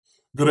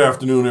Good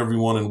afternoon,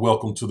 everyone, and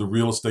welcome to the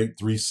Real Estate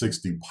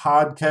 360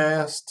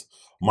 podcast.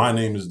 My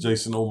name is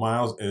Jason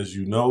O'Miles, as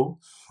you know.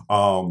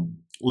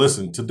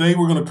 Listen, today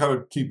we're going to kind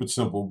of keep it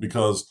simple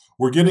because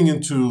we're getting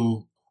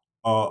into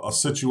a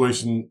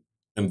situation,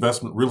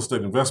 real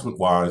estate investment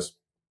wise,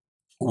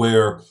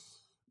 where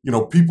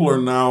people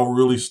are now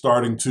really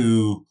starting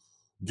to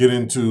get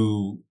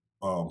into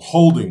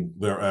holding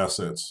their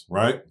assets,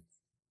 right?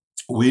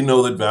 We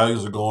know that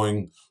values are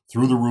going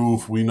through the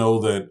roof. We know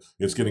that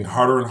it's getting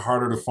harder and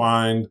harder to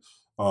find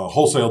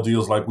wholesale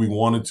deals like we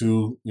wanted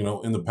to,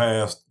 in the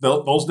past.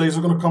 Those days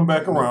are going to come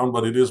back around,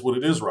 but it is what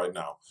it is right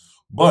now.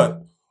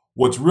 But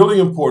what's really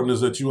important is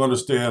that you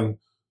understand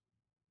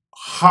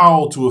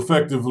how to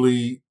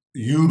effectively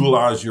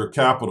utilize your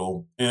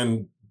capital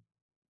and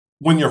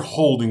when you're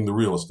holding the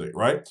real estate,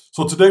 right?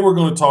 So today we're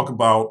going to talk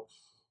about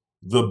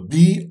the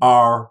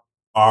BRRRR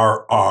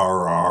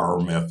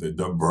method,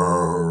 the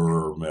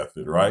BRRRR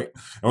method, right?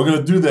 And we're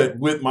going to do that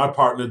with my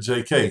partner,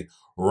 JK,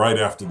 right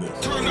after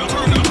this.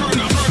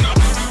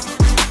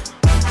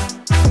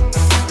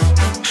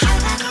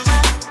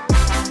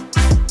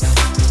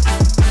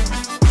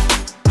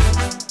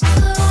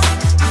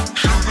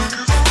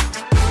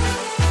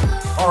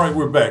 All right,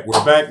 we're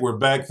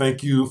back.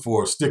 Thank you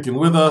for sticking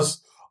with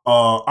us.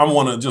 I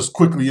want to just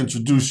quickly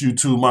introduce you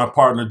to my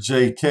partner,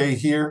 JK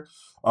here.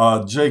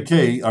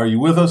 JK, are you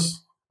with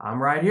us?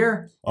 I'm right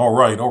here. All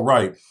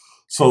right.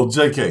 So,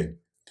 JK,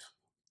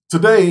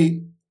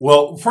 today,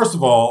 well, first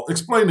of all,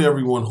 explain to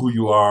everyone who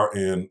you are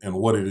and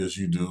what it is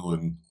you do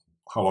and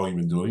how long you've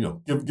been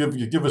doing.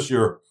 Give us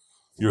your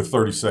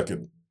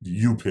 30-second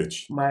you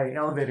pitch. My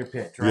elevator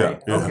pitch,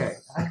 right? Yeah.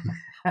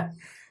 Okay.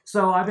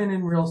 So I've been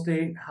in real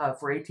estate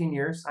for 18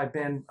 years. I've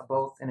been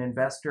both an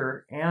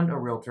investor and a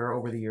realtor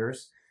over the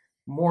years,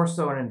 more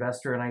so an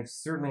investor, and I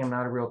certainly am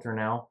not a realtor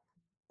now.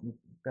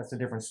 That's a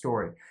different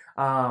story.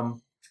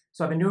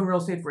 So I've been doing real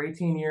estate for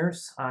 18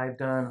 years. I've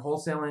done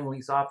wholesaling,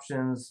 lease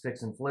options,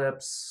 fix and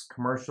flips,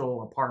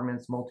 commercial,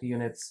 apartments,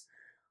 multi-units,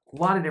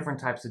 a lot of different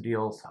types of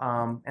deals.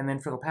 And then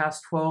for the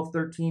past 12,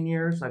 13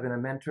 years, I've been a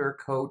mentor,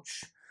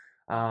 coach.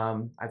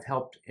 I've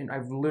helped, and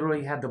I've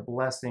literally had the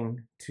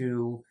blessing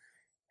to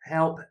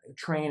help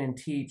train and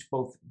teach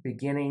both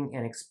beginning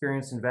and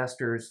experienced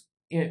investors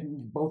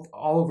in both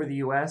all over the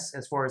U.S.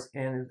 as well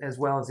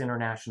as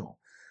international.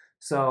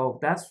 So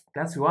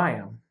that's who I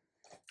am.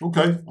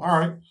 Okay, all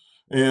right.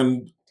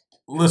 And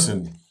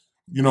listen,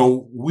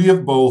 we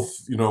have both,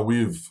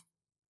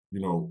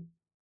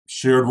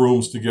 shared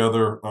rooms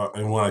together.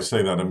 And when I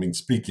say that, I mean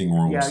speaking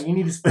rooms. Yeah, you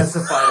need to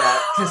specify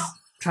that. Just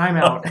time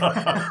out.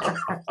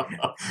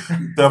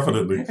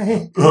 Definitely.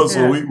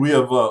 So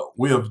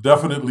we have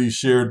definitely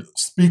shared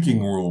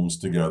speaking rooms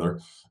together,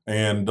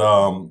 and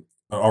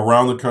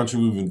around the country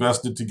we've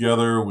invested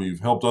together. We've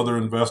helped other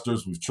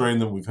investors. We've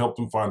trained them. We've helped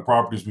them find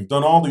properties. We've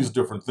done all these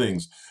different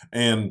things,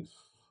 and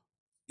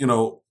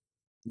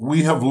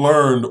we have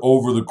learned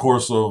over the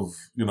course of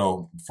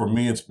for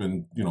me it's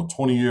been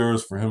 20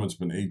 years. For him it's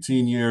been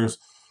 18 years.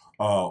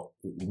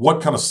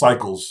 What kind of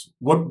cycles?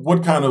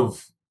 What kind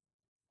of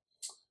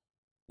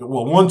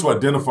one, to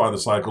identify the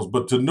cycles,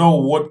 but to know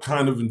what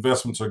kind of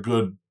investments are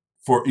good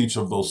for each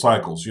of those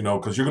cycles,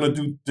 because you're going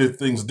to do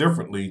things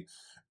differently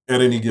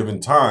at any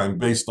given time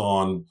based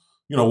on,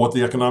 what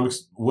the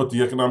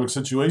economic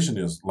situation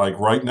is. Like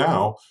right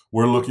now,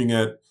 we're looking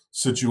at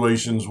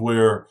situations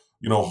where,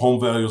 home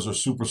values are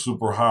super,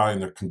 super high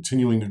and they're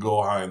continuing to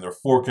go high and they're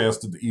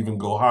forecasted to even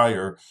go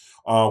higher.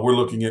 We're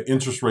looking at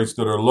interest rates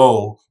that are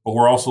low, but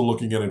we're also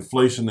looking at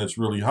inflation that's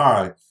really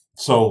high.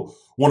 So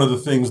one of the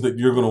things that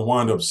you're going to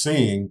wind up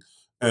seeing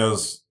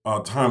as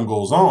time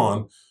goes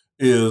on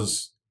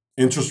is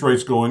interest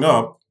rates going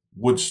up,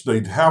 which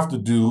they'd have to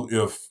do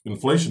if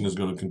inflation is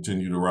going to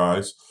continue to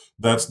rise.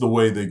 That's the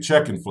way they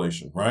check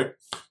inflation, right?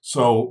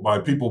 So by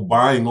people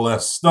buying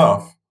less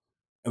stuff,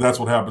 and that's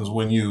what happens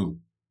when you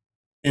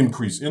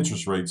increase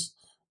interest rates,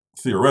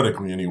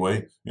 theoretically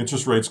anyway.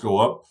 Interest rates go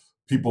up,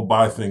 people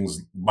buy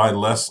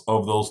less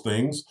of those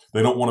things.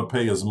 They don't want to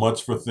pay as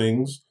much for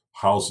things,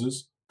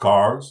 houses,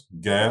 cars,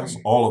 gas,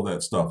 all of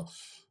that stuff.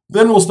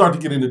 Then we'll start to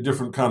get into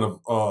different kind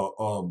of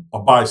a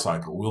buy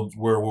cycle,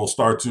 where we'll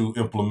start to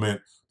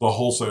implement the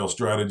wholesale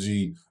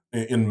strategy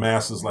in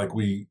masses like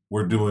we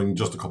were doing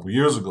just a couple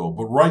years ago.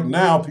 But right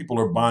now, people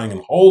are buying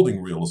and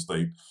holding real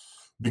estate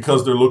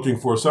because they're looking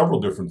for several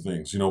different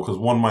things. Because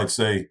one might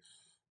say,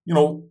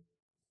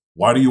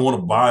 why do you want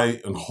to buy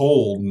and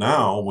hold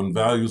now when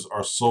values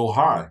are so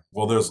high?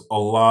 Well, there's a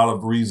lot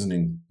of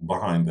reasoning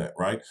behind that,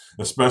 right?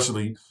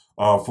 Especially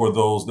for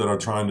those that are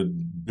trying to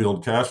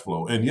build cash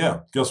flow. And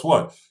yeah, guess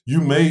what?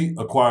 You may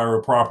acquire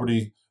a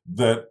property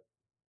that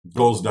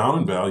goes down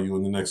in value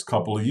in the next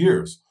couple of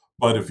years.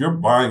 But if you're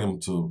buying them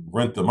to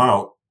rent them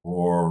out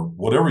or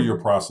whatever your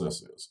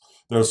process is,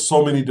 there's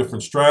so many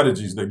different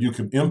strategies that you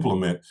can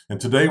implement. And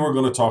today we're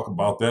going to talk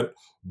about that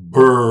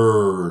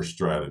BRRRR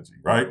strategy,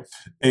 right?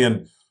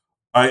 And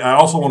I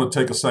also want to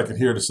take a second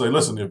here to say,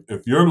 listen,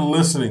 if you're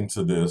listening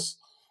to this,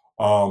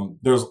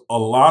 There's a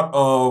lot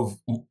of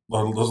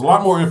there's a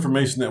lot more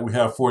information that we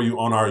have for you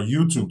on our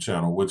YouTube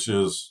channel, which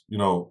is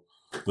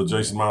the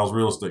Jason Miles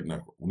Real Estate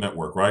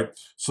Network, right?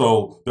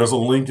 So there's a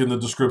link in the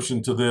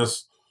description to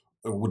this.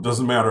 It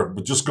doesn't matter,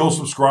 but just go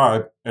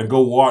subscribe and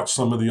go watch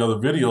some of the other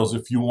videos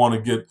if you want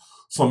to get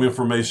some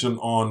information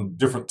on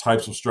different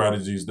types of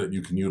strategies that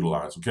you can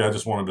utilize. Okay, I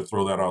just wanted to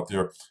throw that out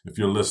there. If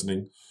you're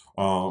listening,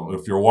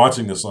 if you're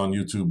watching this on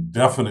YouTube,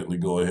 definitely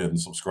go ahead and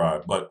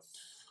subscribe. But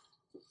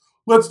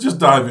let's just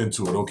dive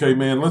into it, okay,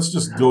 man? Let's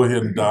just go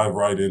ahead and dive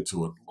right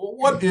into it.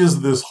 What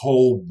is this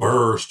whole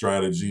BRRRR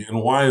strategy,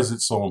 and why is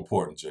it so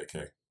important,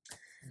 JK?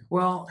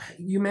 Well,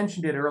 you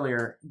mentioned it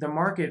earlier. The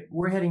market,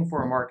 we're heading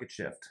for a market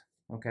shift,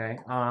 okay?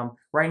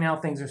 Right now,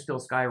 things are still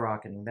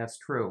skyrocketing. That's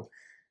true.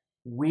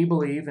 We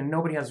believe, and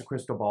nobody has a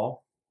crystal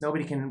ball.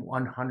 Nobody can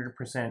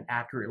 100%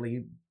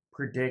 accurately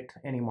predict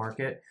any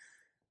market.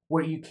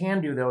 What you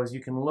can do, though, is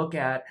you can look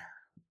at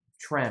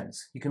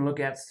trends. You can look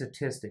at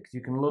statistics.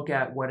 You can look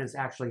at what is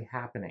actually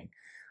happening.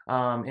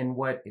 And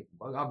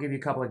I'll give you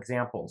a couple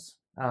examples.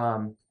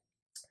 And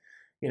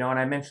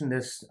I mentioned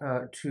this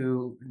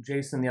to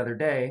Jason the other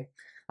day.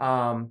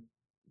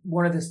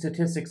 One of the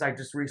statistics I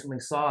just recently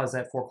saw is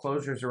that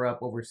foreclosures are up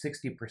over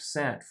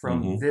 60%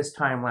 from this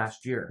time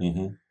last year.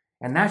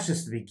 And that's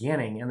just the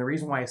beginning. And the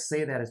reason why I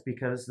say that is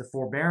because the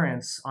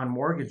forbearance on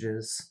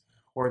mortgages,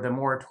 or the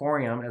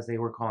moratorium, as they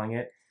were calling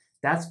it,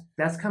 that's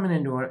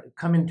coming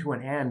to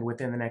an end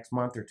within the next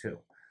month or two.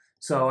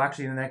 So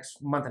actually the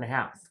next month and a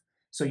half.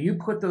 So you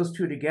put those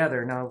two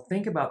together. Now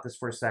think about this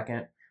for a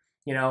second.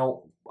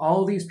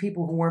 All these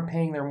people who weren't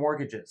paying their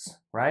mortgages,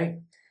 right?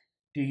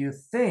 Do you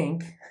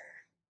think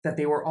that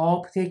they were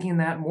all taking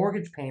that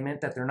mortgage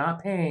payment that they're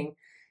not paying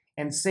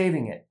and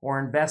saving it or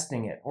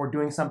investing it or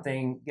doing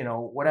something,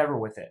 whatever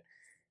with it?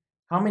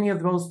 How many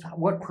of those,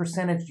 what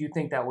percentage do you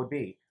think that would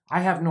be? I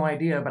have no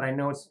idea, but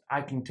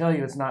I can tell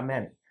you it's not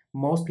many.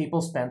 Most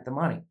people spent the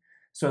money.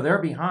 So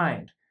they're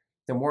behind.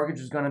 The mortgage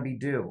is going to be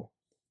due.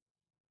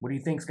 What do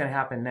you think is going to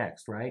happen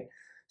next, right?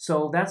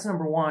 So that's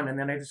number one. And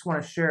then I just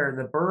want to share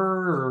the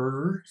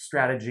BRRRR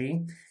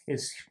strategy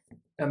is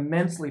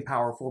immensely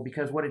powerful,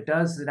 because what it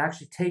does is it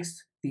actually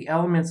takes the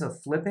elements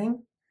of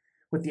flipping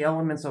with the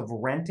elements of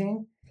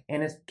renting,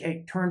 and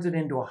it turns it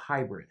into a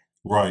hybrid.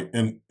 Right,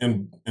 and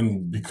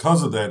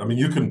because of that, I mean,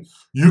 you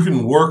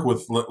can work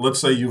with, let's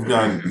say you've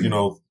got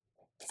 $40,000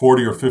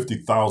 or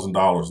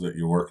 $50,000 that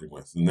you're working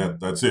with, and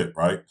that's it,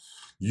 right?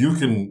 You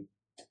can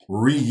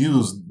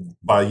reuse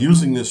by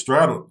utilizing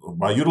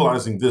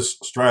this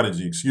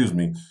strategy. Excuse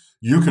me.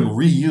 You can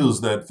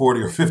reuse that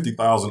 40 or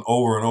 50,000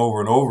 over and over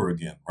and over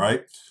again,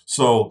 right?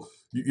 So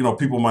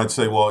people might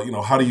say,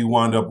 well, how do you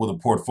wind up with a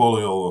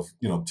portfolio of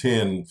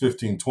 10,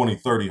 15, 20,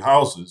 30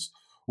 houses?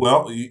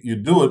 Well, you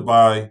do it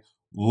by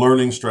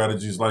learning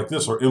strategies like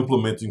this or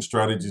implementing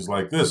strategies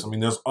like this. I mean,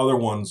 there's other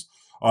ones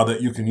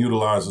that you can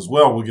utilize as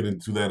well. We'll get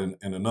into that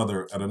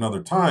at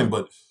another time.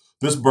 But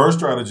this BRRRR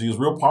strategy is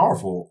real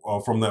powerful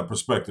from that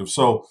perspective.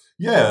 So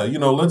yeah,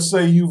 let's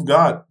say you've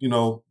got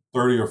 $30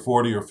 or $40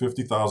 or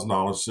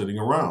 $50,000 sitting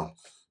around.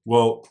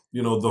 Well,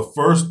 the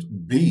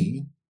first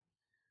B,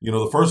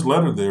 the first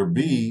letter there,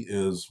 B,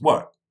 is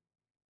what?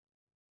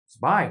 It's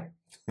buy.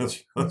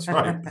 That's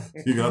right.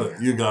 You gotta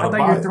I thought buy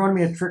you were it. throwing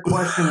me a trick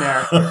question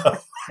there.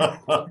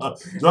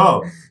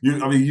 No,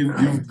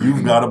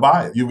 you've got to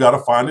buy it. You've got to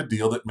find a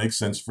deal that makes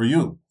sense for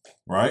you,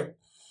 right?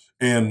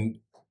 And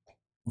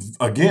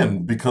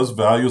again, because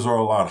values are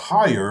a lot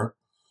higher,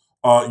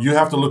 you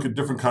have to look at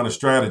different kind of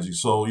strategies.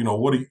 So,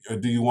 what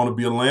do you want to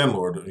be a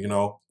landlord?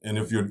 And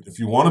if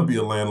you want to be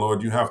a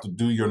landlord, you have to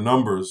do your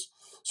numbers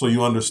so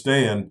you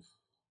understand,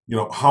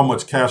 how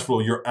much cash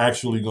flow you're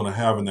actually going to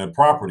have in that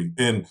property,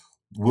 and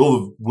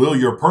will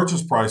your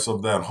purchase price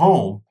of that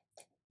home,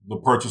 the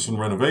purchase and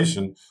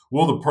renovation,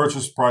 will the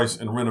purchase price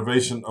and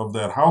renovation of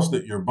that house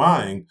that you're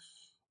buying,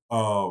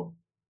 will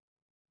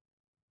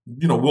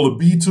it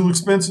be too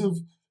expensive?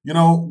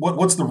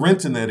 What's the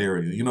rent in that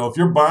area? If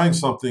you're buying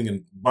something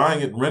and buying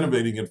it and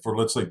renovating it for,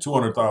 let's say,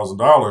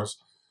 $200,000,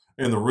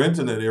 and the rent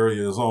in that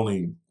area is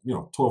only,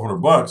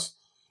 $1,200,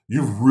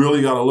 you've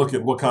really got to look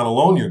at what kind of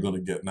loan you're going to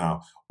get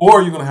now.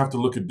 Or you're going to have to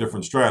look at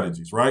different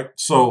strategies, right?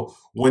 So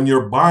when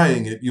you're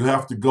buying it, you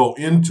have to go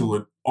into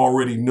it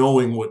already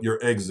knowing what your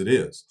exit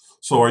is.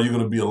 So are you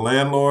going to be a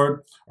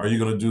landlord? Are you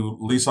going to do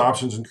lease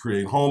options and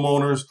create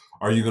homeowners?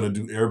 Are you going to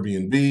do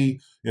Airbnb?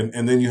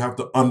 And then you have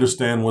to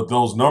understand what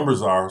those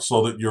numbers are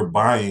so that you're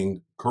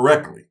buying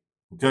correctly,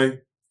 okay?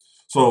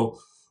 So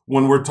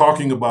when we're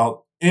talking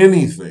about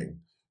anything,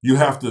 you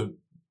have to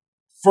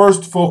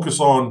first focus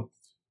on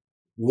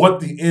what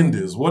the end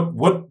is.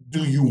 What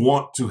do you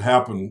want to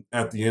happen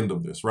at the end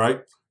of this,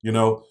 right?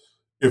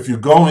 If you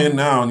go in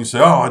now and you say,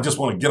 oh, I just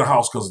want to get a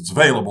house because it's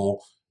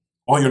available,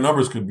 all your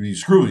numbers could be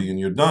screwy and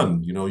you're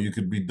done. You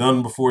could be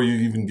done before you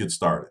even get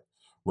started,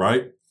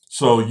 right?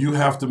 So you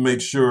have to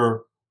make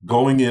sure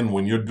going in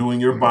when you're doing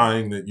your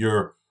buying that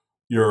you're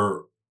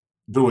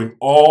doing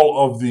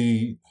all of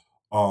the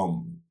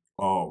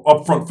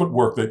upfront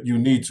footwork that you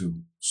need to.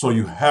 So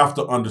you have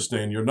to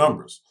understand your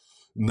numbers.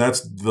 And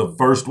that's the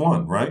first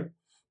one, right?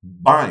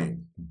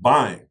 Buying.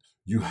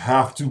 You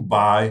have to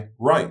buy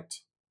right.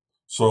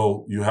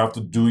 So you have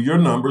to do your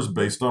numbers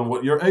based on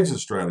what your exit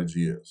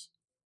strategy is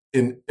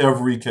in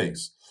every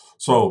case.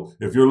 So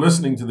if you're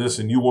listening to this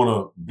and you want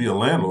to be a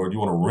landlord, you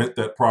want to rent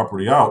that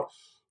property out,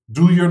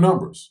 do your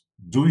numbers.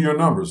 Do your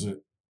numbers.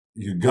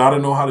 You got to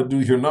know how to do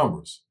your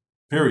numbers,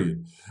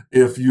 period.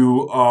 If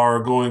you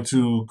are going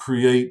to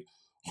create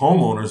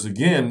homeowners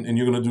again and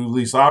you're going to do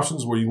lease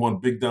options where you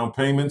want big down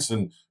payments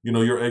and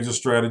your exit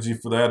strategy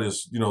for that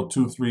is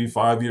 2, 3,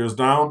 5 years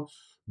down,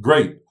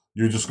 great.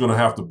 You're just going to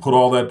have to put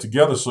all that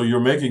together so you're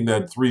making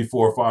that $300,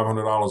 $400,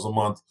 $500 a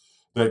month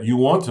that you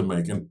want to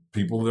make. And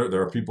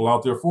there are people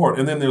out there for it.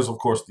 And then there's, of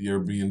course, the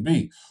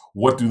Airbnb.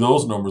 What do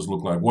those numbers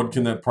look like? What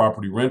can that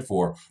property rent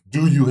for?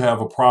 Do you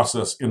have a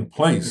process in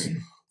place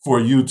for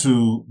you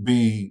to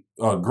be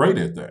great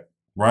at that,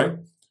 right?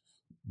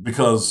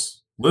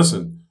 Because,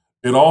 listen,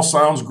 it all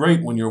sounds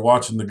great when you're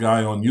watching the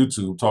guy on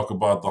YouTube talk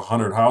about the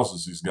 100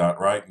 houses he's got,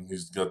 right? And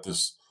he's got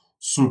this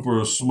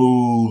super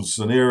smooth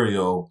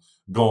scenario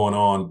going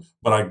on.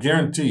 But I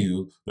guarantee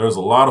you there's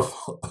been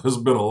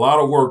a lot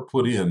of work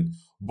put in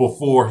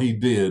before he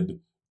did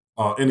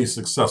any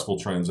successful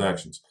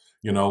transactions,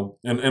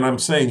 and I'm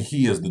saying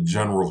he is the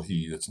general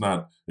he. It's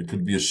not, it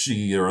could be a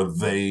she or a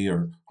they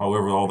or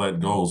however all that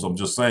goes. I'm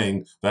just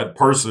saying that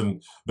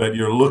person that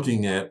you're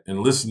looking at and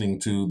listening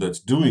to that's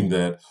doing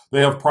that, they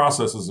have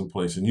processes in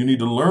place and you need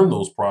to learn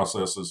those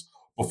processes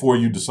before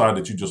you decide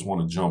that you just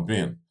want to jump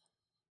in.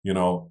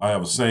 I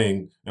have a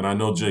saying, and I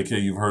know,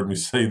 JK, you've heard me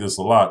say this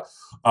a lot.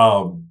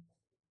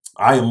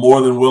 I am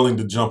more than willing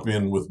to jump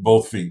in with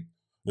both feet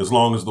as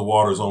long as the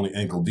water is only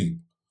ankle deep.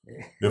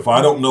 If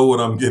I don't know what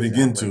I'm getting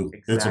into,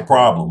 it's a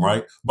problem,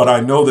 right? But I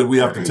know that we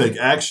have to take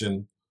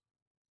action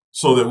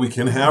so that we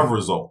can have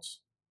results,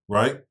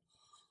 right?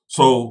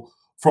 So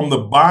from the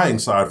buying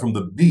side, from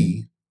the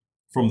B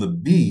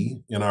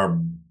in our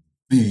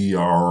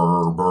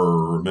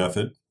BR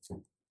method,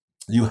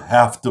 you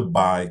have to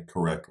buy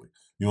correctly.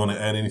 You want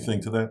to add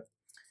anything to that?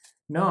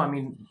 No, I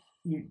mean,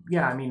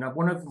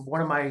 one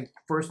of my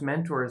first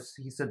mentors,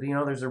 he said,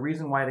 there's a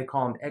reason why they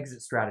call them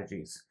exit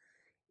strategies.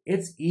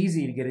 It's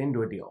easy to get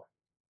into a deal.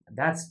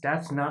 That's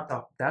not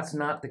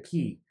the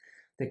key.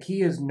 The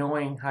key is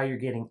knowing how you're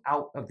getting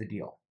out of the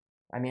deal.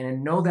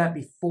 And know that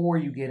before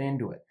you get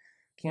into it.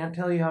 Can't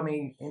tell you how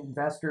many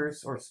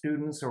investors or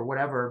students or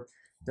whatever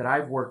that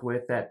I've worked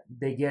with that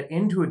they get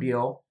into a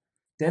deal,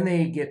 then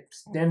they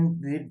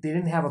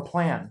didn't have a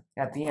plan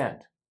at the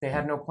end. They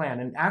had no plan.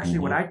 And actually,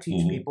 what I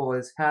teach people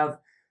is have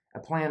a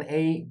plan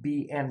A,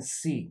 B, and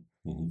C.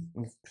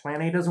 If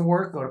plan A doesn't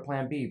work, go to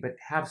plan B, but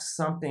have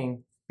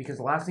something, because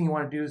the last thing you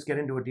want to do is get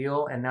into a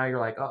deal and now you're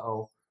like,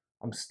 uh-oh,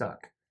 I'm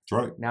stuck.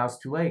 That's right. Now it's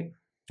too late.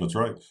 That's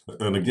right.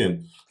 And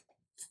again,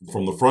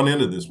 from the front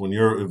end of this, when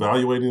you're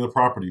evaluating the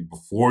property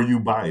before you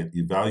buy it,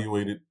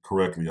 evaluate it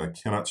correctly. I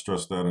cannot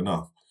stress that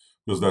enough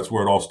because that's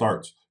where it all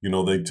starts.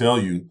 They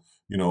tell you,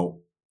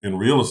 in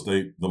real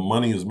estate, the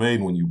money is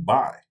made when you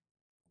buy.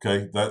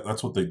 Okay,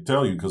 that's what they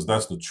tell you because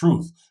that's the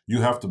truth.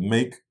 You have to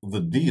make the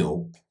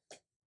deal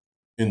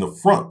in the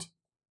front,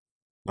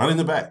 not in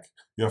the back.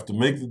 You have to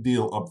make the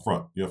deal up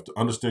front. You have to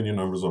understand your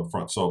numbers up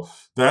front. So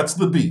that's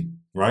the B,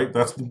 right?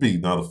 That's the B.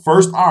 Now, the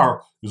first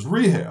R is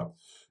rehab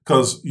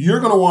because you're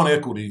going to want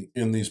equity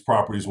in these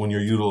properties when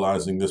you're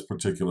utilizing this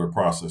particular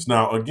process.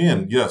 Now,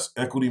 again, yes,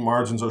 equity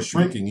margins are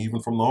shrinking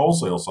even from the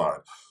wholesale side.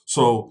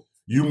 So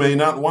you may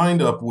not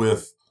wind up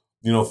with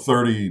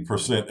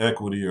 30%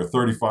 equity or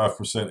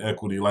 35%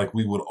 equity like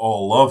we would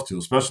all love to,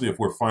 especially if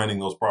we're finding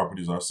those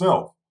properties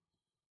ourselves.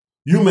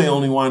 You may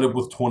only wind up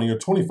with 20 or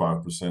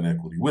 25%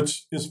 equity,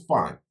 which is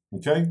fine,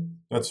 okay?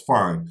 That's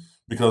fine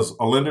because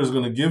a lender is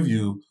going to give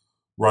you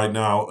right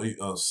now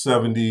a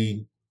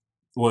 70%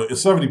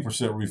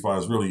 refi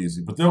is really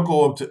easy, but they'll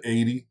go up to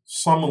 80.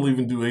 Some will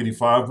even do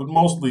 85, but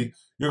mostly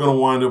you're going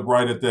to wind up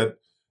right at that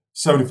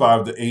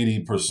 75 to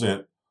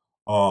 80%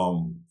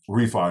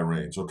 refi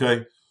range,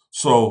 okay?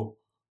 So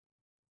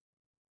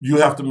you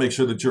have to make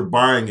sure that you're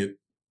buying it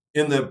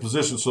in that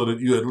position so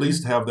that you at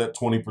least have that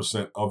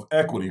 20% of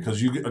equity.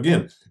 Because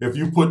if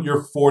you put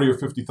your 40 or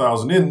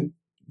 50,000 in,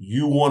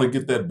 you want to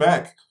get that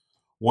back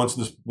once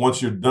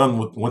you're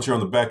on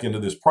the back end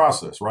of this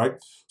process, right?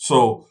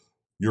 So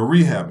you're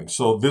rehabbing.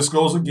 So this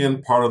goes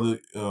again part of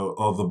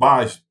the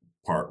buy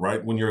part,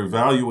 right? When you're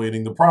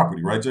evaluating the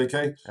property, right,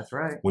 JK? That's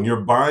right. When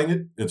you're buying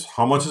it, it's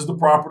how much is the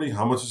property,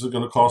 how much is it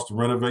going to cost to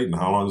renovate, and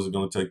how long is it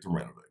going to take to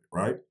renovate it,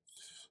 right?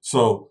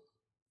 So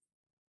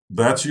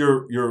that's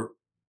your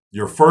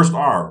first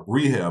R,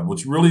 rehab,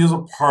 which really is a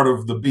part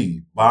of the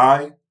B.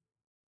 Buy.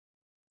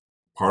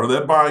 Part of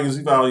that buying is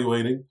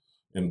evaluating,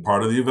 and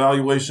part of the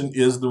evaluation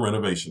is the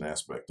renovation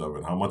aspect of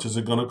it. How much is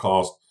it going to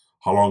cost?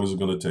 How long is it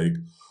going to take?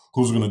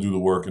 Who's going to do the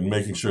work? And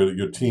making sure that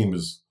your team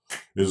is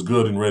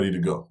good and ready to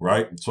go,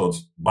 right? So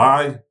it's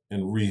buy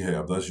and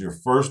rehab. That's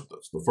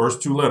the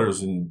first two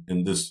letters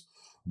in this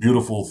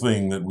beautiful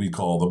thing that we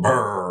call the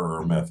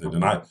BRRRR method.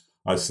 And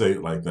I say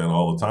it like that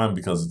all the time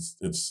because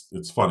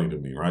it's funny to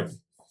me, right?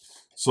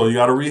 So you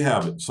got to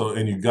rehab it. So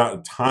and you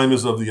got time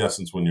is of the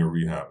essence when you're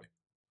rehabbing,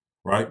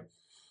 right?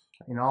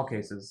 In all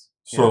cases.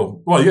 Yeah.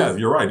 So, well, yeah,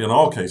 you're right in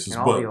all cases. In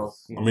all But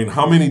deals. I mean,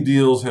 how many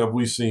deals have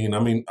we seen? I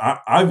mean,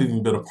 I've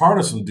even been a part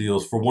of some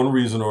deals for one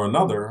reason or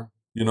another.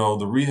 You know,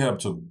 the rehab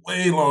took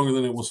way longer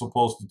than it was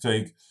supposed to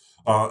take,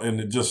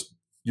 and it just,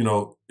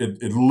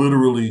 it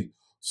literally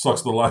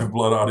sucks the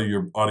lifeblood out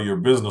of your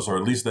business, or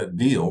at least that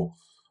deal.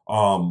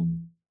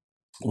 Um,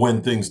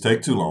 when things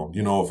take too long,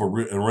 if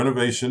a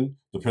renovation,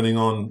 depending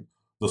on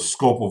the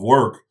scope of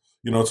work,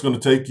 it's going to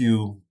take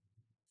you.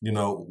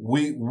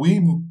 We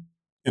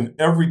in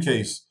every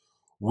case,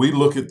 we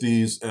look at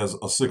these as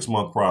a 6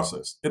 month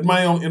process. It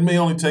may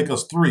only take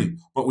us 3,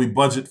 but we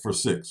budget for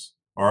 6.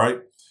 All right.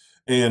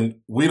 And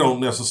we don't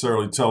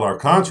necessarily tell our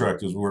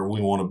contractors where we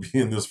want to be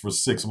in this for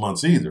 6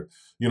 months either.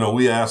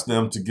 We ask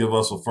them to give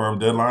us a firm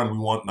deadline. We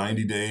want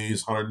 90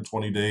 days,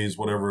 120 days,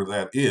 whatever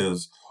that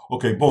is.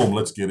 Okay, boom,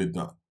 let's get it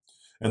done.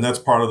 And that's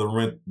part of the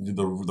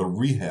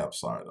rehab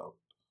side of it.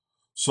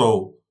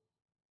 So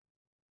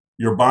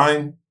you're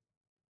buying,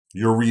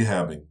 you're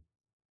rehabbing.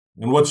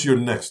 And what's your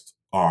next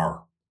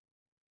R?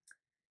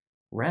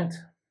 Rent.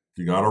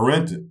 You got to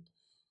rent it.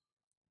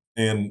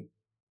 And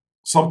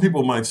some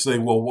people might say,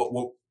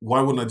 well,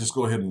 why wouldn't I just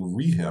go ahead and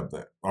rehab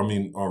that? I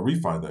mean, or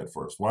refi that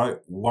first.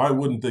 Why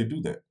wouldn't they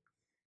do that?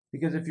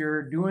 Because if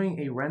you're doing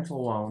a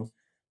rental loan,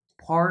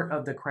 part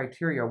of the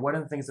criteria, one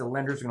of the things that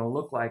lenders are going to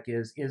look like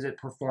is it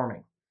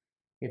performing?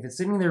 If it's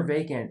sitting there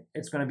vacant,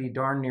 it's going to be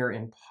darn near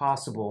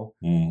impossible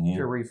to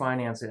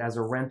refinance it as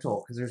a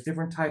rental, because there's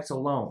different types of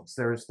loans.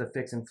 There's the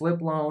fix and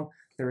flip loan.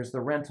 There's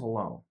the rental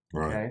loan.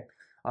 Right. Okay.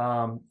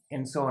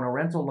 And so in a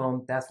rental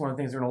loan, that's one of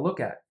the things they're going to look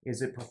at.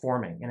 Is it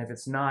performing? And if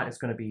it's not, it's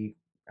going to be,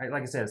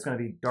 like I said, it's going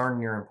to be darn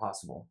near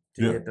impossible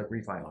to get the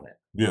refi on it.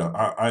 Yeah,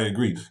 I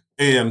agree.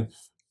 And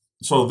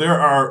so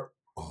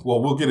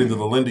we'll get into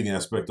the lending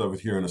aspect of it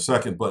here in a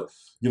second, but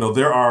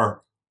there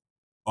are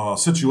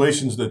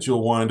situations that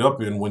you'll wind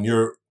up in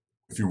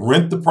if you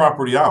rent the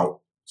property out,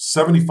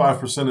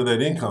 75% of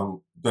that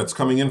income that's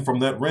coming in from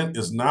that rent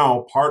is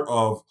now part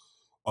of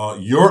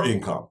your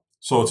income.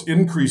 So it's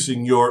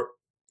increasing your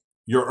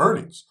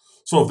earnings.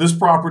 So if this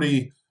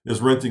property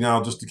is renting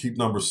out, just to keep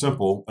numbers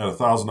simple, at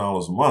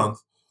 $1,000 a month,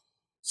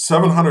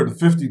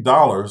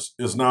 $750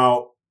 is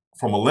now,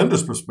 from a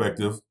lender's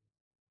perspective,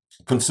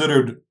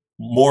 considered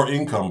more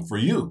income for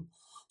you.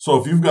 So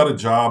if you've got a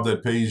job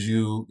that pays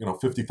you,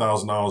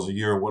 $50,000 a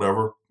year or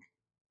whatever,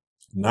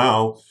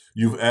 now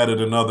you've added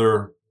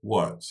another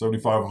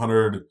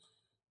 $7,500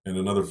 and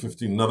another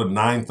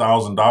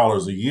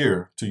 $9,000 a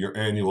year to your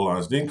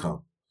annualized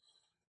income,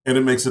 and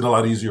it makes it a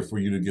lot easier for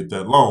you to get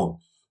that loan.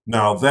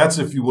 Now that's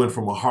if you went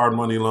from a hard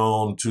money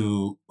loan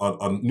to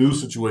a new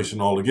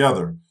situation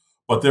altogether.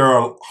 But there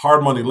are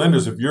hard money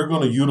lenders. If you're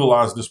going to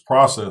utilize this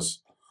process,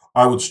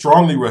 I would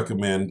strongly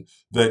recommend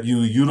that you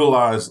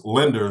utilize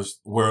lenders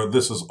where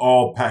this is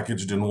all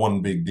packaged in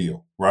one big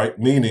deal, right?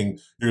 Meaning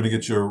you're going to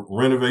get your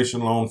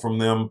renovation loan from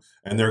them,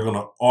 and they're going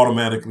to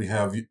automatically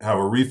have a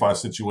refi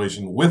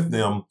situation with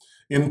them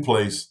in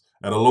place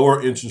at a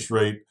lower interest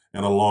rate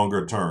and a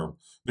longer term.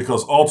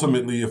 Because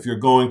ultimately, if you're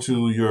going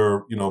to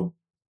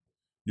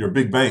your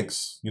big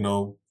banks, they're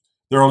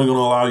only going to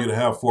allow you to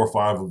have 4 or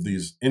 5 of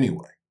these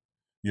anyway.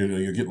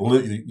 You get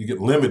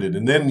limited,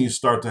 and then you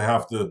start to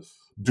have to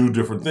do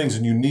different things,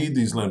 and you need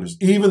these lenders,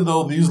 even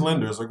though these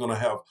lenders are going to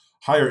have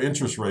higher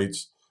interest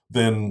rates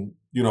than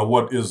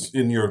what is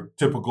in your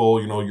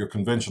typical your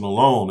conventional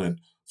loan at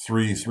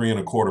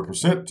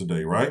 3.25%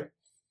 today, right?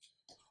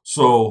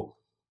 So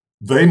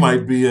they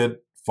might be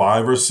at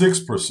 5 or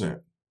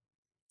 6%.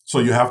 So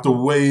you have to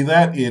weigh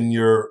that in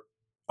your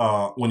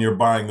when you're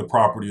buying the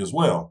property as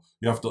well.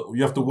 You have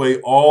to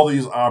weigh all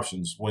these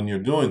options when you're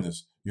doing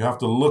this. You have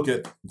to look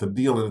at the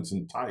deal in its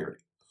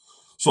entirety.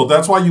 So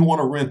that's why you want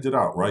to rent it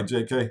out, right,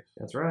 JK?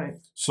 That's right.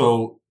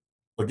 So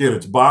again,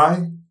 it's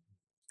buy,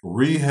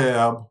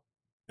 rehab,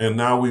 and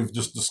now we've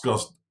just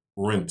discussed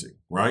renting,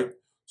 right?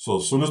 So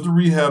as soon as the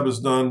rehab is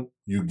done,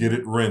 you get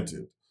it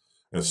rented.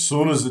 As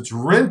soon as it's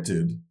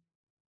rented,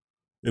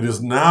 it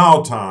is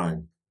now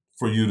time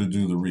for you to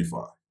do the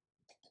refi.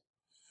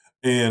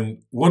 And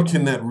what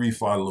can that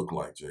refi look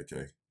like,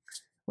 JK?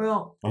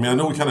 Well, I mean, I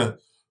know we kind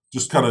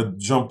of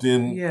jumped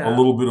in a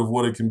little bit of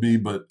what it can be,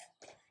 but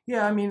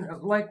yeah, I mean,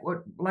 like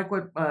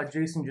what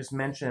Jason just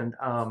mentioned,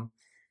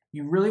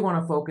 you really want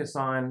to focus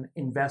on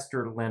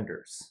investor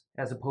lenders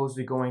as opposed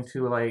to going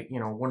to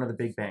one of the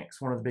big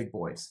banks, one of the big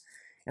boys.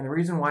 And the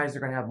reason why is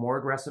they're going to have more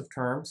aggressive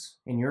terms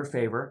in your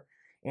favor.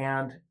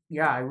 And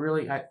yeah,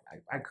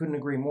 I couldn't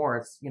agree more.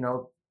 It's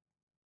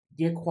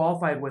get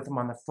qualified with them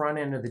on the front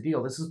end of the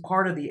deal. This is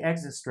part of the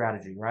exit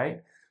strategy,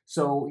 right?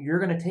 So you're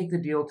going to take the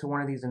deal to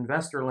one of these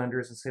investor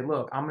lenders and say,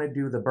 look, I'm going to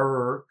do the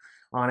BRRRR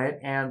on it,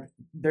 and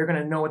they're going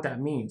to know what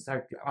that means.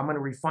 I'm going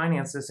to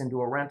refinance this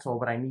into a rental,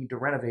 but I need to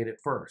renovate it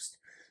first.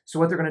 So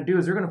what they're going to do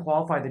is they're going to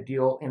qualify the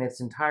deal in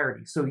its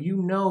entirety. So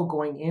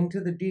going into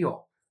the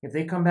deal, if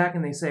they come back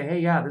and they say, hey,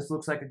 yeah, this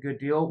looks like a good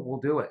deal,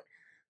 we'll do it.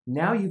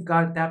 Now you've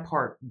got that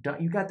part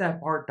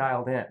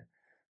dialed in.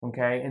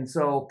 Okay, and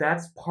so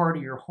that's part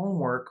of your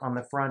homework on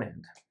the front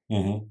end.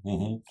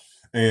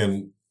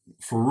 And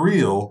for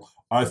real,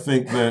 I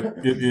think that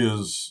it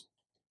is,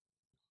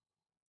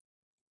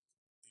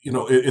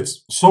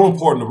 it's so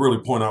important to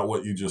really point out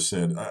what you just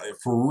said.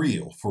 For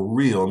real, for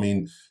real. I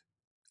mean,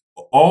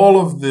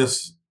 all of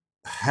this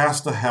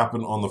has to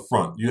happen on the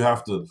front. You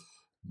have to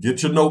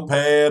get your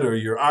notepad or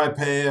your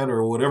iPad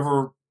or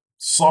whatever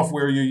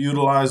software you're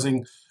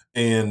utilizing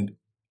and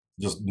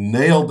just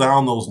nail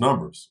down those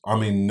numbers. I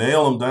mean,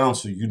 nail them down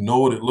so you know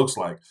what it looks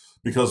like.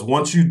 Because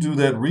once you do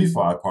that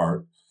refi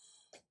part,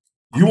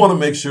 you want to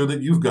make sure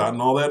that you've gotten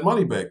all that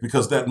money back,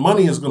 because that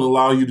money is going to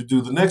allow you to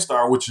do the next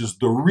hour, which is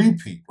the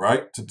repeat,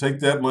 right? To take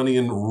that money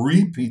and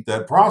repeat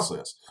that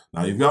process.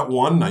 Now you've got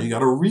one, now you got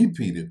to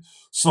repeat it.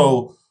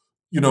 So,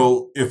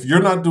 if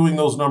you're not doing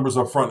those numbers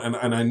up front,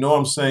 and I know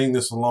I'm saying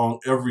this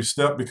along every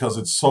step because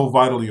it's so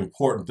vitally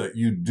important that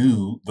you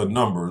do the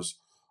numbers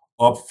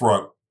up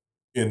front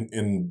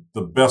in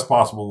the best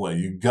possible way.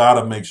 You got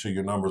to make sure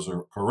your numbers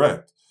are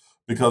correct,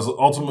 because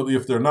ultimately,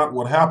 if they're not,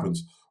 what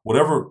happens?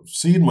 Whatever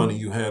seed money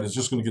you had is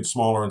just going to get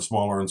smaller and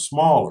smaller and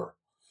smaller.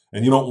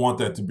 And you don't want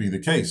that to be the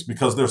case,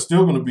 because there's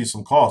still going to be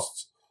some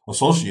costs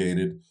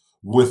associated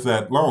with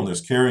that loan.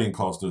 There's carrying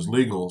costs, there's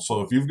legal.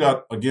 So if you've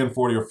got, again,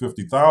 40 or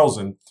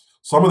 50,000,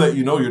 some of that,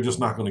 you're just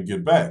not going to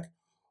get back.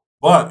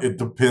 But it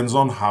depends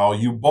on how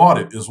you bought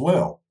it as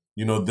well.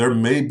 There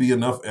may be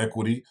enough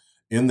equity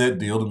in that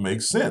deal to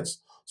make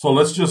sense. So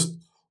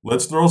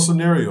let's throw a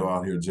scenario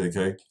out here,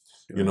 JK.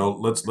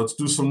 Let's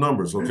do some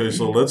numbers. Okay,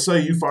 so let's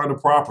say you find a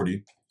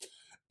property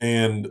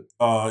and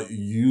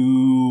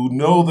you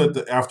know that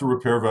the after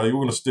repair value,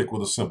 we're going to stick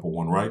with a simple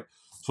one, right?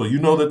 So you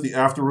know that the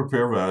after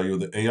repair value,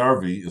 the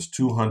ARV, is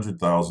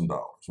 $200,000,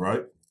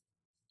 right?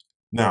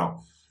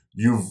 Now,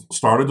 you've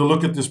started to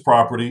look at this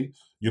property.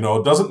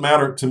 It doesn't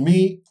matter to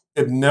me.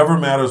 It never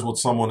matters what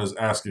someone is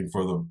asking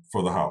for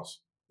the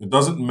house. It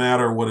doesn't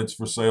matter what it's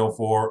for sale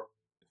for.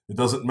 It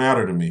doesn't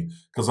matter to me,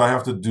 because I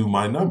have to do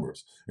my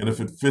numbers. And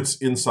if it fits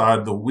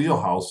inside the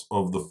wheelhouse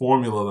of the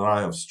formula that I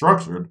have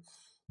structured,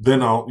 then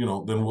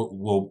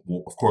we'll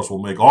of course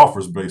we'll make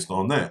offers based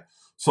on that.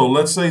 So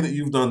let's say that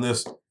you've done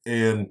this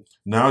and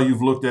now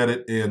you've looked at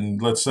it,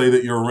 and let's say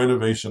that your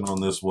renovation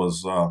on this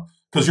was,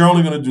 because you're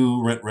only going to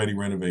do rent-ready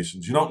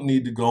renovations. You don't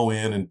need to go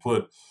in and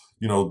put,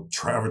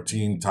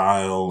 travertine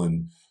tile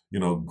and,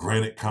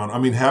 granite counter. I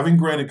mean, having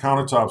granite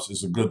countertops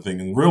is a good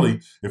thing. And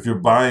really, if you're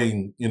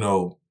buying,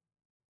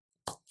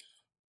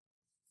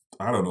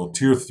 I don't know,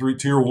 tier 3,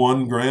 tier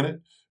 1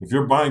 granite, if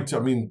you're buying,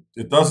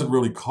 it doesn't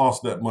really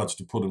cost that much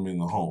to put them in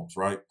the homes,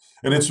 right?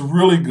 And it's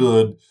really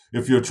good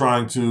if you're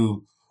trying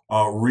to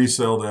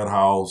resell that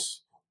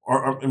house,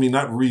 or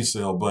not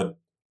resell, but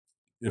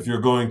if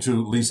you're going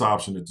to lease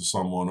option it to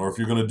someone, or if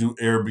you're going to do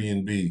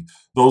Airbnb.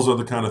 Those are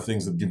the kind of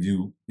things that give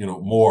you,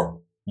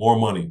 more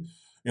money.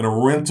 In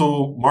a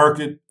rental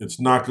market, it's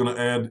not going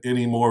to add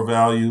any more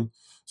value.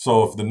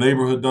 So if the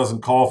neighborhood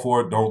doesn't call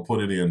for it, don't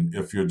put it in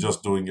if you're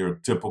just doing your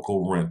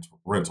typical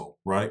rental,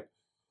 right?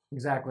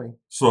 Exactly.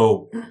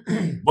 So,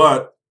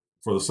 but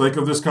for the sake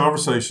of this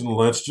conversation,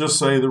 let's just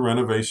say the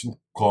renovation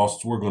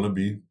costs were going to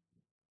be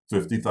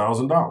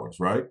 $50,000,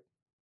 right?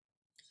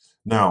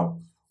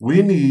 Now,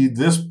 we need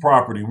this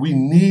property, we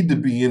need to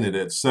be in it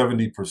at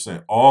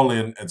 70%, all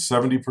in at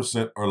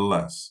 70% or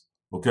less,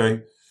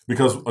 okay?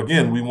 Because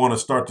again, we want to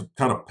start to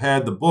kind of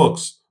pad the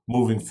books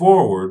moving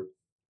forward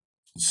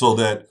so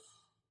that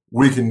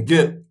we can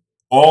get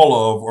all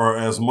of, or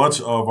as much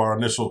of, our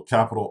initial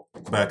capital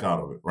back out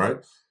of it, right?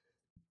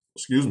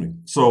 Excuse me.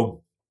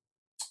 So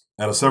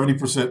at a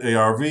 70%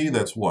 ARV,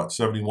 that's what?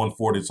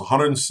 7140. It's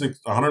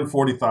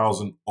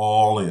 140,000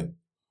 all in.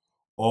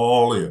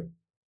 All in.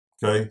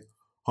 Okay?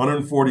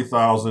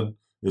 140,000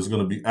 is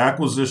going to be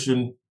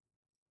acquisition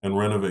and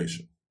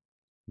renovation.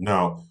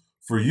 Now,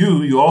 for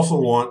you, you also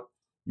want,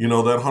 that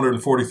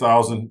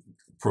 140,000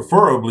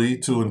 preferably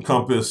to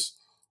encompass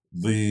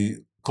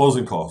the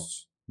closing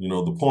costs,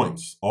 the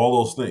points,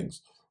 all those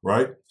things,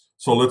 right?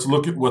 So let's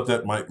look at what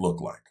that might look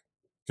like.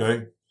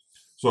 Okay?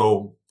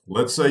 So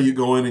let's say you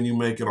go in and you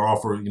make an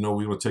offer.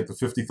 We would take the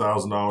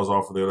 $50,000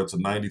 off of there. That's a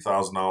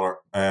 $90,000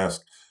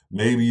 ask.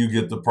 Maybe you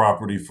get the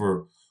property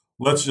for,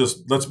 let's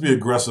be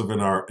aggressive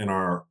in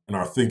our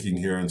thinking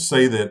here and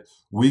say that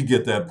we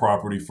get that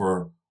property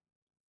for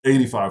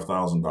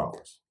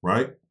 $85,000,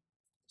 right?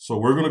 So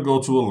we're going to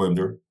go to a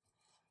lender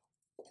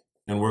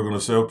and we're going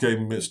to say, okay,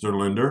 Mr.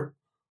 Lender,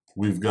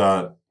 we've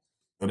got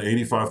an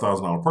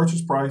 $85,000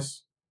 purchase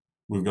price.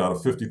 We've got a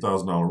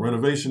 $50,000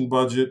 renovation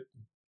budget.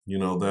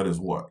 That is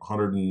what?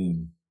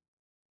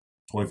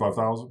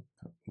 125,000?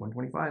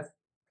 125.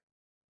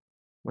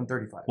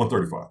 135.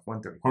 135.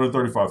 130.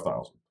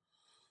 135,000.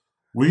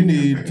 We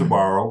need to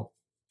borrow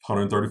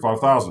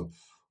 135,000.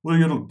 Well,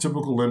 your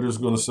typical lender is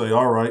going to say,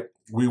 all right,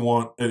 we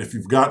want, and if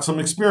you've got some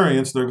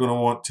experience, they're going to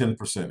want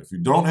 10%. If you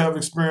don't have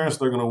experience,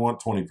 they're going to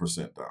want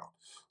 20% down.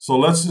 So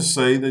let's just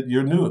say that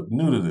you're new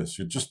to this.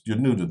 You're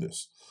new to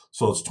this.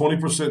 So it's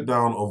 20%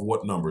 down of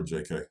what number,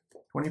 JK?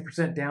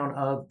 20% down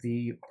of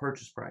the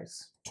purchase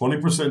price.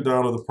 20%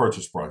 down of the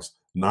purchase price,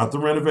 not the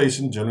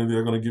renovation. Generally,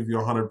 they're going to give you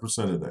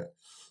 100% of that.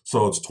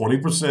 So it's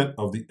 20%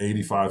 of the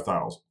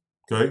 $85,000.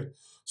 Okay,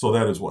 so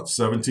that is what,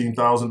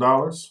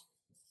 $17,000.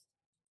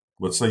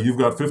 Let's say you've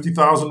got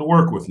 $50,000 to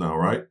work with now,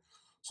 right?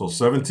 So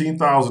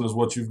 $17,000 is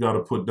what you've got to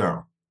put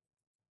down.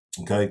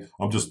 Okay,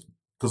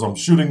 because I'm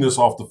shooting this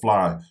off the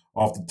fly,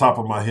 off the top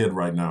of my head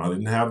right now. I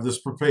didn't have this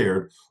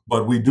prepared,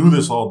 but we do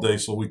this all day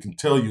so we can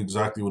tell you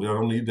exactly what. I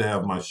don't need to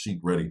have my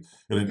sheet ready.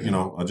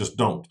 I just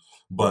don't.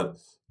 But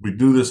we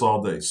do this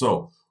all day.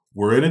 So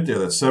we're in it there.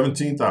 That's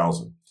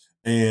 17,000,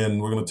 and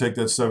we're going to take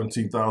that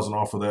 17,000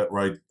 off of that,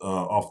 right?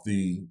 Off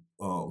the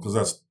because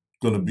that's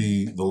going to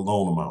be the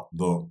loan amount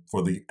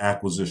for the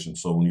acquisition.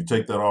 So when you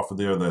take that off of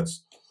there,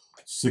 that's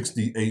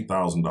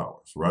 $68,000,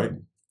 right?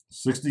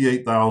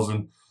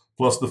 68,000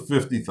 plus the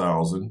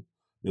 50,000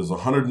 is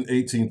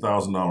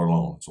 $118,000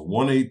 loan. It's a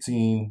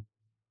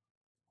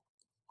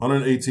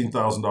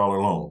 $118,000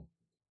 loan.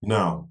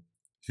 Now,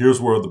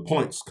 here's where the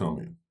points come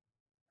in.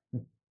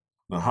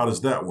 Now, how does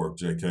that work,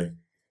 JK?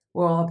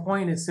 Well, a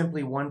point is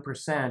simply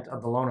 1%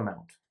 of the loan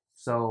amount.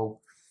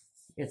 So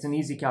it's an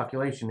easy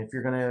calculation. If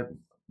you're going to,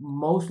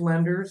 most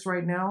lenders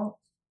right now,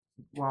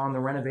 well, on the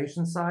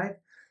renovation side,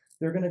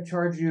 they're going to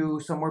charge you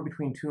somewhere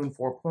between 2 and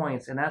 4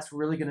 points, and that's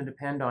really going to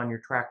depend on your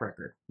track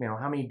record.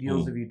 How many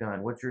deals have you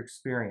done? What's your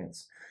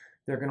experience?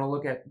 They're going to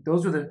look at they're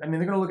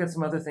going to look at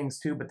some other things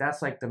too, but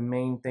that's like the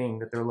main thing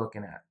that they're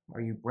looking at. Are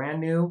you brand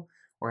new,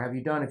 or have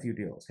you done a few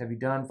deals? Have you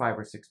done 5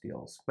 or 6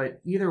 deals? But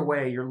either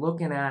way, you're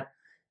looking at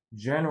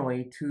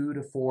generally 2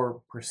 to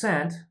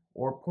 4%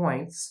 or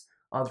points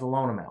of the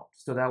loan amount.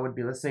 So that would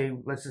be,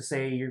 let's just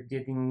say you're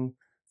getting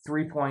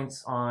 3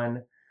 points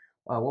on.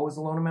 What was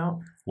the loan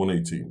amount?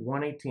 118.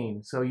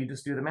 118. So you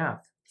just do the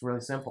math. It's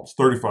really simple. It's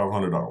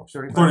 $3,500.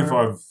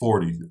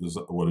 $3,540 is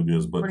what it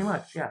is, but pretty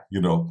much, yeah.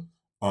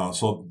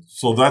 So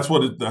that's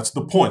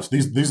the points.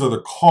 These are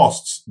the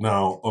costs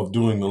now of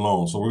doing the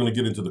loan. So we're going to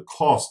get into the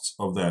costs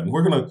of that, and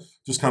we're going to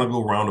just kind of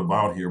go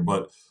roundabout here.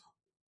 But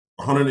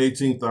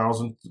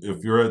 118,000.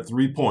 If you're at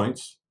 3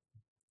 points,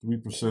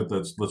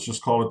 3%. Let's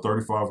just call it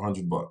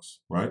 $3,500,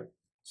 right?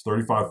 It's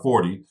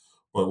 $3,540,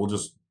 but we'll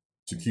just,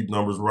 to keep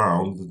numbers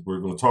round,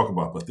 we're going to talk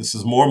about. But this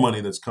is more money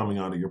that's coming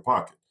out of your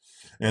pocket.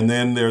 And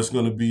then there's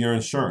going to be your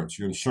insurance.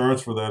 Your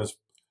insurance for that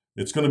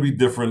it's going to be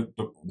different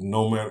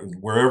no matter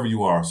wherever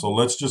you are. So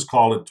let's just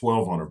call it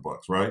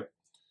 $1,200, right?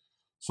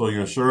 So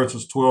your insurance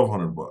is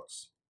 $1,200.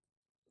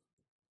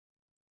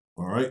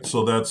 All right,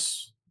 so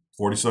that's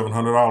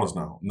 $4,700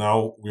 now.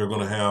 Now we're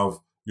going to have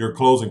your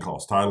closing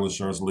costs, title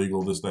insurance,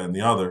 legal, this, that, and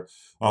the other.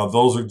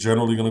 Those are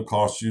generally going to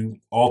cost you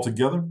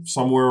altogether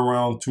somewhere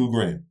around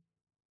 $2,000.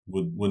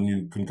 Wouldn't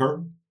you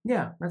concur?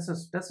 Yeah, that's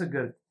a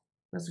good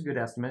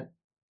estimate.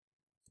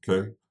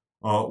 Okay.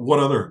 What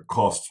other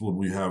costs would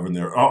we have in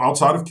there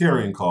outside of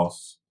carrying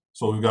costs?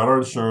 So we've got our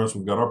insurance,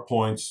 we've got our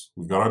points,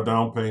 we've got our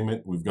down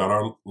payment, we've got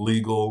our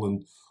legal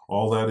and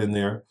all that in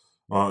there,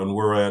 and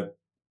we're at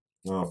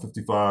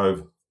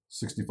 $5,500,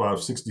 $6,500,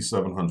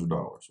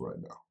 $6,700 right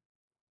now.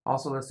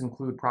 Also, let's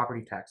include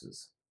property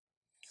taxes.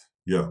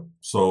 Yeah.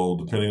 So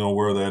depending on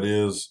where that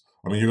is,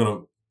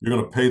 you're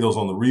gonna pay those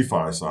on the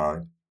refi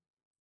side.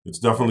 It's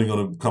definitely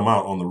going to come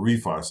out on the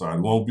refi side.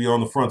 It won't be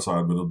on the front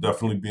side, but it'll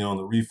definitely be on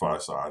the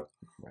refi side.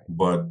 Right.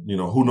 But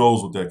who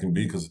knows what that can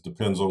be, because it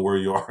depends on where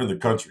you are in the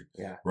country.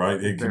 Yeah.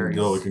 Right. It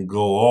can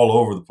go all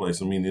over the place.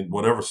 In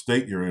whatever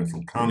state you're in,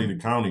 from county to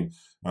county.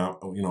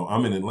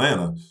 I'm in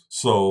Atlanta,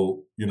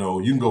 so you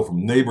can go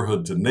from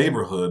neighborhood to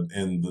neighborhood,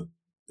 and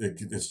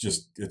it's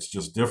just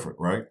different,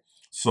 right?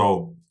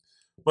 So,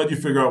 but you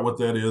figure out what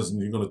that is,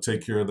 and you're going to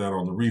take care of that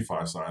on the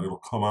refi side. It'll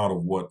come out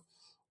of what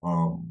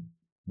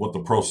the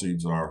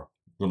proceeds are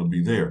going to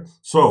be there.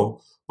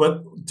 So,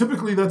 but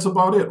typically that's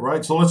about it,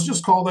 right? So let's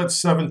just call that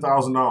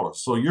 $7,000.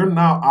 So you're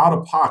now out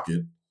of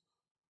pocket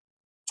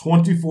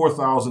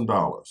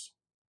 $24,000.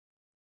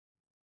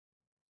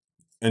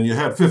 And you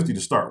had 50 to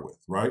start with,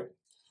 right?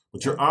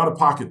 But you're out of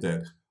pocket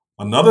that.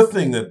 Another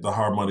thing that the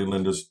hard money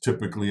lenders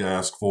typically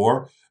ask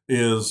for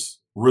is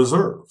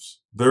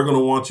reserves. They're going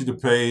to want you to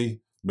pay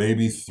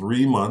maybe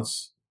 3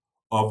 months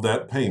of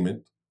that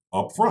payment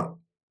up front,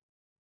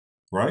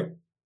 right?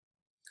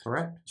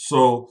 Correct.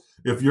 So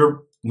if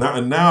you're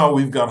now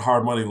we've got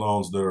hard money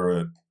loans that are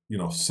at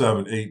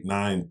 7, 8,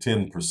 9,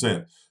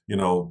 10%.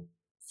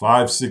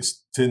 5,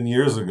 6, 10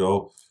 years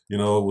ago, it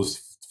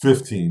was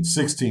 15,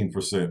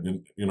 16%,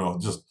 and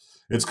just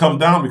it's come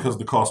down because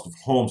the cost of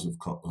homes have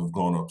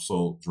gone up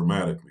so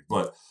dramatically.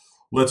 But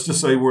let's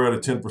just say we're at a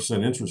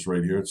 10% interest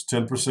rate here. It's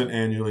 10%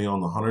 annually on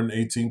the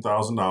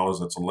 $118,000.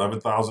 That's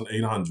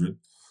 $11,800,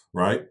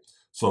 right?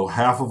 So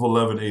half of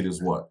 11.8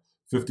 is what?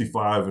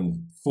 55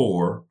 and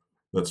 4.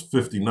 That's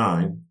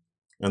 59,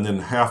 and then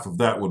half of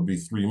that would be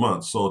 3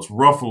 months. So it's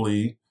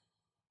roughly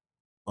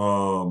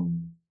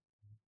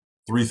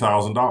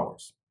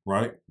 $3,000,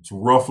 right? It's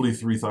roughly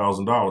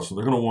 $3,000. So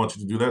they're going to want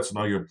you to do that. So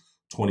now you're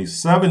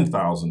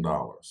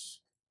 $27,000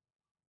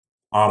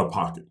 out of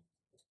pocket.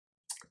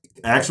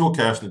 Actual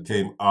cash that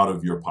came out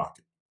of your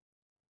pocket.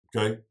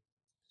 Okay?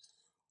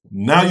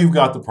 Now you've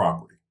got the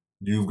property.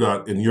 You've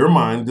got, in your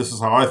mind, this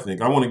is how I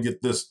think. I want to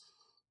get this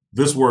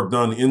work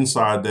done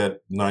inside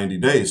that 90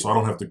 days, so I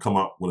don't have to come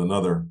up with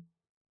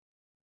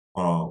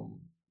um,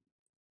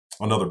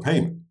 another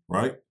payment,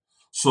 right?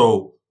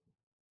 So,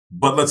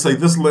 but let's say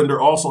this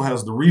lender also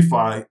has the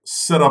refi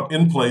set up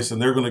in place,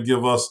 and they're going to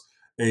give us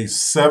a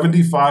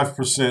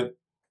 75%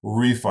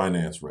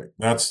 refinance rate.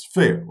 That's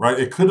fair, right?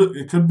 It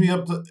could be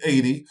up to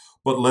 80,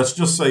 but let's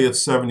just say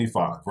it's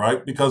 75,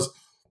 right? Because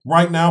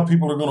right now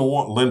people are going to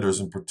want, lenders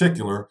in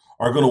particular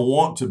are going to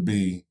want to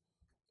be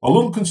a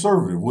little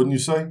conservative, wouldn't you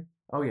say?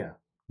 Oh yeah,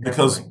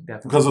 Because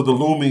definitely. of the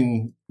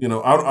looming,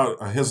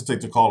 I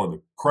hesitate to call it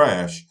a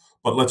crash,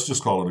 but let's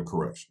just call it a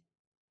correction,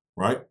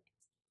 right?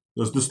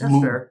 There's this That's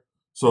loom. fair.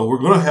 So we're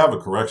going to have a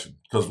correction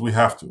because we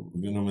have to.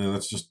 You know, I mean,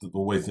 that's just the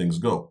way things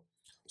go.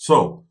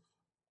 So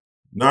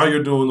now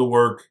you're doing the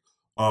work,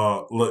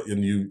 and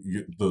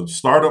the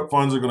startup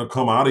funds are going to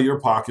come out of your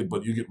pocket,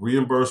 but you get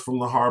reimbursed from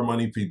the hard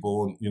money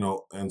people, and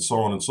and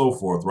so on and so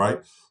forth, right?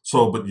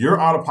 So, but you're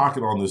out of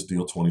pocket on this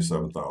deal,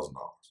 $27,000.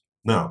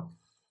 Now,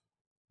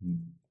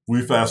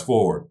 we fast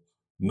forward,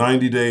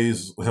 90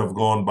 days have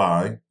gone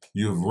by.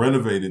 You've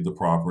renovated the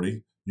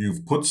property.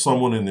 You've put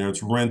someone in there.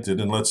 It's rented,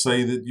 and let's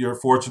say that you're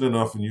fortunate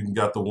enough and you can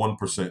get the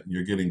 1%.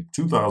 You're getting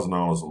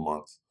 $2,000 a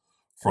month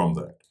from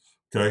that.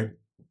 Okay.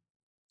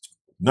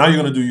 Now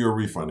you're going to do your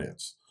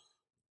refinance.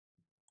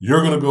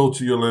 You're going to go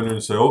to your lender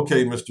and say,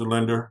 okay, Mr.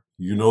 Lender,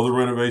 you know the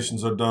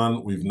renovations are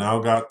done. We've now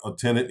got a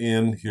tenant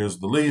in. Here's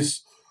the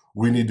lease.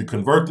 We need to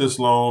convert this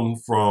loan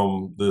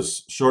from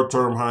this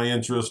short-term high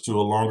interest to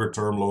a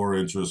longer-term lower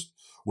interest,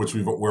 which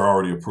we're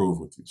already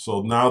approved with you.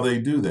 So now they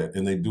do that,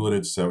 and they do it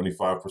at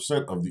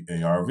 75% of the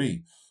ARV,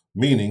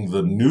 meaning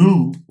the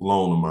new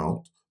loan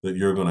amount that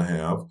you're going to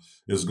have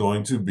is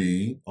going to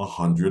be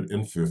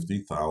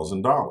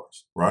 $150,000,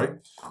 right?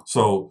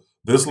 So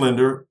this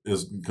lender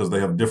is, because they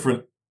have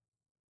different,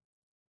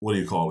 what do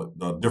you call it?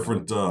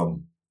 Different.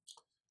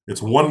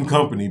 It's one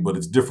company, but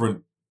it's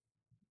different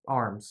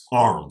Arms,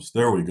 arms.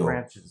 There we go.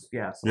 branches,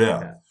 yeah, something like Yeah.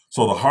 that.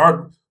 So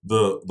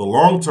the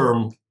long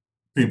term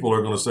people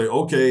are going to say,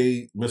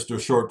 okay, Mister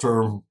Short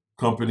Term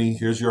Company,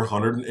 here's your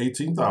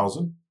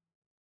 118,000.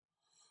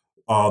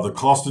 The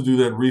cost to do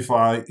that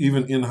refi,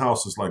 even in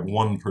house, is like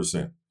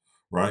 1%,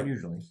 right?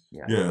 Usually,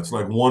 yeah. Yeah, it's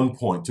like 1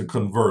 point to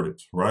convert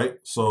it, right?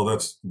 So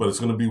but it's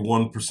going to be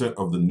 1%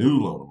 of the new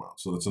loan amount.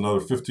 So that's another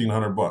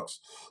 $1,500.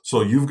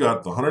 So you've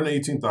got the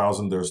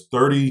 118,000. There's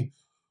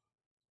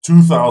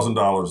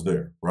 $32,000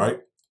 there, right?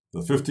 The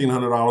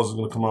 $1,500 is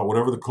going to come out.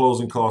 Whatever the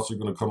closing costs are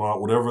going to come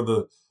out. Whatever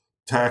the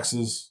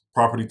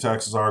property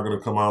taxes are going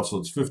to come out. So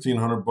it's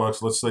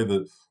 $1,500. Let's say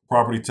the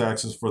property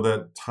taxes for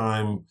that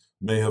time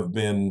may have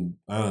been,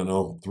 I don't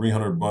know,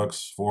 $300,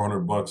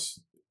 $400,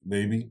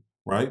 maybe.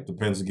 Right?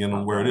 Depends again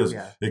on where it is.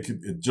 Yeah.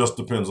 It just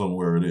depends on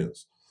where it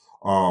is.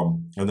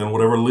 And then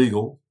whatever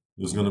legal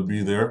is going to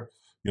be there,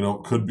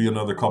 could be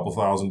another couple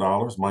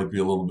 $1,000. Might be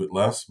a little bit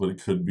less, but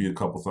it could be a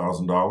couple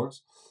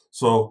 $1,000.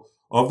 So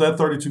of that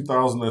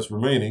 32,000 that's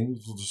remaining,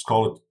 we'll just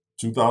call it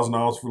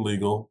 $2,000 for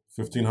legal,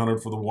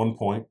 $1,500 for the 1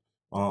 point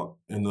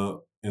in the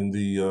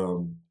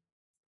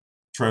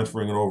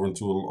transferring it over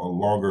into a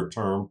longer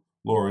term,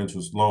 lower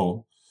interest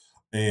loan,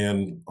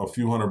 and a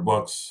few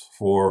 $100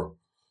 for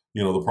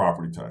the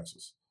property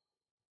taxes.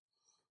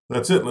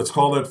 That's it. Let's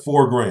call that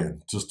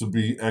 $4,000 just to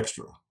be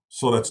extra.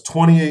 So that's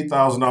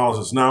 $28,000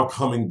 that's now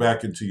coming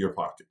back into your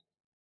pocket.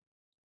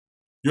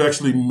 You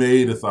actually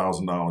made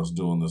 $1,000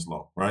 doing this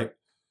loan, right?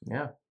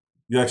 Yeah.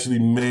 You actually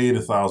made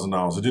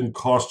 $1,000. It didn't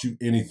cost you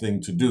anything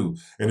to do.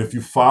 And if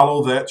you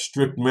follow that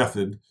strict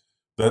method,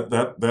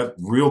 that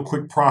real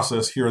quick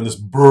process here in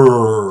this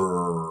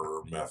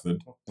BRRRR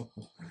method,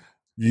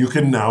 you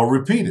can now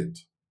repeat it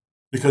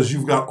because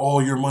you've got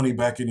all your money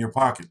back in your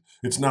pocket.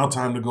 It's now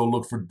time to go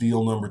look for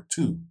deal number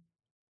 2.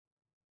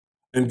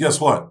 And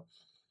guess what?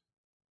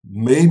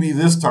 Maybe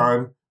this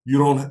time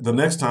the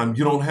next time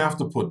you don't have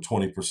to put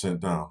 20%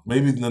 down.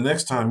 Maybe the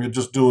next time you're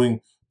just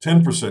doing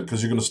 10%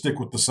 because you're going to stick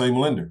with the same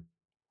lender.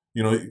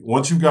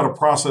 Once you've got a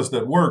process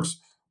that works,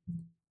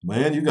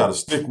 man, you got to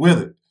stick with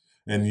it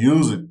and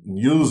use it and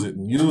use it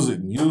and use it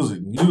and use it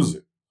and use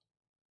it.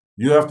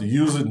 You have to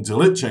use it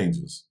until it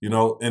changes,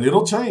 and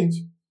it'll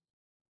change.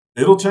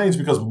 It'll change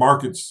because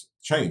markets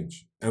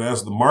change. And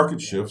as the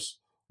market shifts,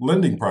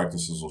 lending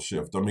practices will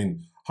shift. I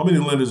mean, how many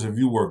lenders have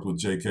you worked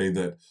with, JK,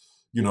 that,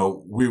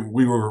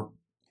 we were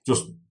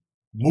just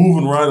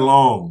moving right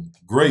along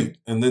great,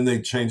 and then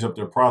they change up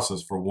their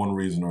process for one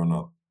reason or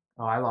another?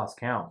 Oh, I lost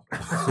count.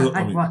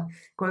 I mean,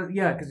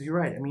 Yeah, because you're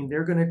right. I mean,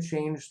 they're going to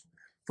change.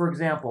 For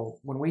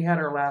example, when we had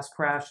our last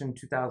crash in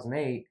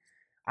 2008,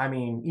 I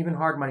mean, even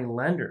hard money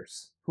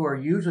lenders, who are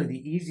usually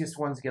the easiest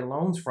ones to get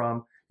loans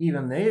from,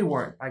 even they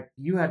weren't. Like,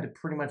 you had to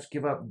pretty much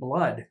give up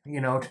blood,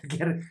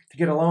 to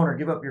get a loan, or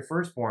give up your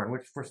firstborn,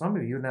 which for some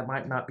of you that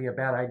might not be a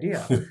bad idea.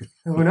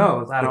 Who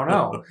knows? I don't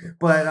know.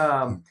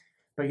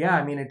 But yeah,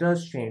 I mean, it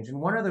does change. And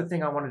one other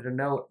thing I wanted to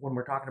note when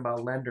we're talking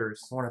about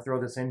lenders, I want to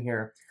throw this in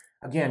here.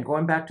 Again,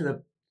 going back to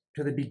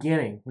the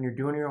beginning, when you're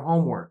doing your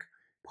homework,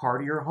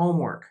 part of your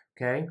homework,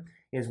 okay,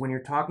 is when you're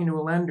talking to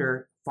a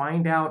lender,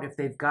 find out if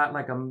they've got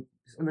like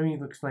let me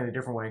explain it a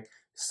different way.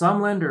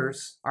 Some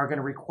lenders are going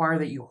to require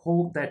that you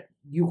hold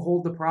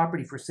the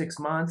property for 6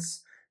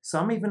 months,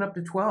 some even up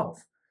to 12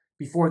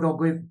 before they'll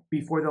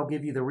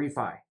give you the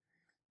refi.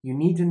 You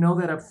need to know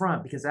that up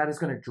front because that is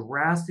going to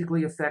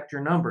drastically affect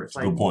your numbers.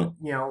 Good point.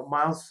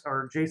 Miles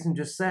or Jason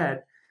just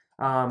said,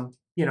 that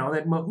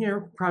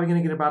you're probably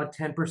going to get about a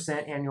 10%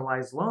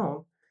 annualized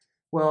loan.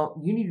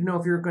 Well, you need to know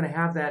if you're going to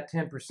have that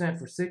 10%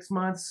 for 6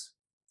 months,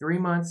 3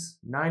 months,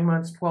 9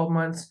 months, 12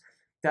 months.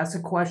 That's a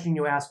question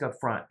you ask up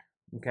front.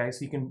 Okay,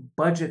 so you can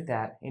budget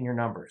that in your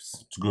numbers.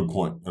 It's a good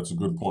point. That's a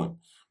good point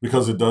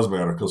because it does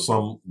matter. Because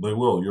they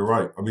will. You're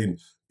right. I mean,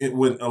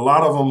 when a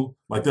lot of them,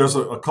 like there's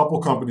a couple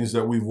companies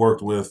that we've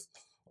worked with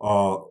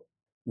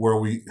where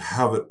we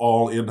have it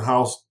all in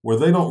house, where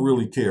they don't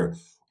really care.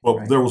 But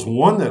Right. there was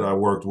one that I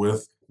worked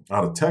with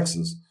out of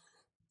Texas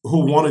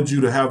who wanted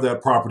you to have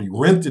that property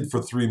rented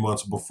for 3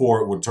 months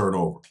before it would turn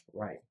over.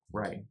 Right.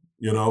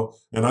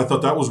 And I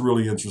thought that was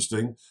really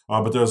interesting.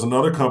 But there's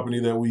another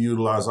company that we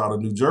utilize out of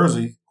New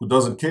Jersey who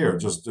doesn't care.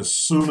 Just as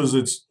soon as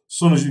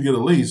you get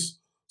a lease,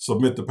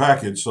 submit the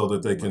package so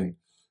that they can,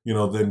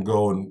 then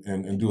go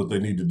and do what they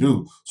need to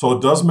do. So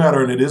it does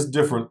matter, and it is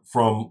different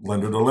from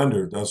lender to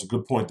lender. That's a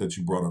good point that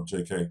you brought up,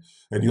 JK.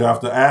 And you have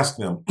to ask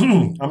them.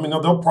 I mean,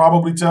 they'll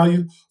probably tell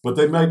you, but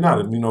they might not.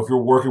 If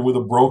you're working with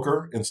a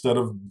broker instead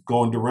of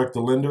going direct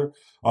to lender,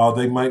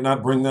 they might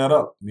not bring that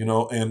up,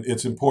 and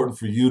it's important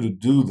for you to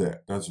do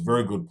that. That's a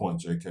very good point,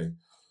 JK.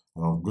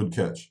 Good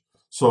catch.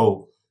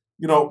 So,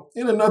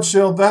 in a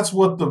nutshell, that's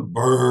what the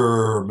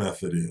BRRRR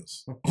method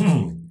is.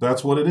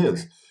 That's what it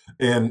is.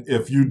 And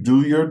if you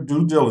do your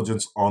due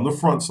diligence on the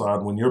front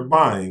side when you're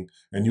buying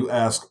and you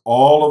ask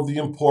all of the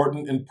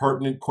important and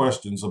pertinent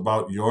questions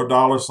about your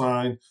dollar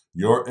sign,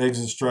 your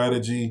exit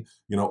strategy,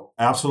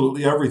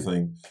 absolutely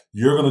everything,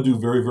 you're going to do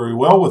very, very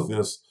well with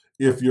this.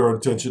 If your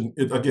intention,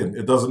 it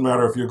doesn't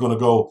matter if you're going to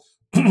go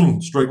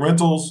straight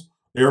rentals,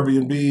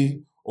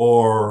 Airbnb,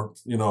 or,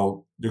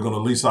 you're going to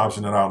lease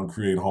option it out and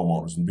create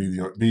homeowners and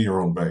be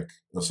your own bank,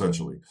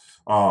 essentially.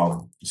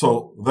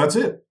 So that's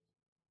it.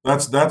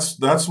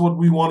 That's what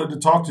we wanted to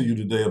talk to you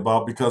today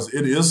about because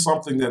it is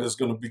something that is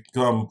going to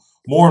become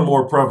more and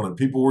more prevalent.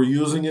 People were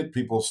using it.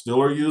 People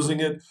still are using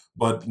it.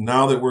 But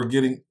now that we're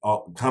getting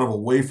kind of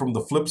away from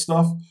the flip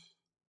stuff,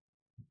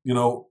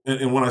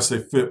 and when I say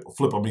flip,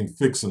 I mean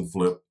fix and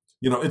flip.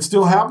 It's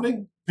still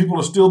happening. People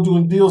are still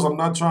doing deals. I'm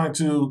not trying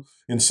to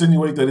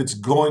insinuate that it's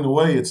going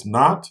away. It's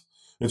not.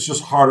 It's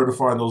just harder to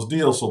find those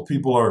deals. So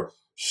people are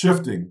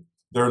shifting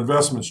their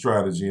investment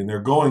strategy and they're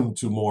going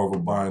to more of a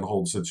buy and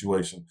hold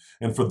situation.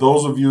 And for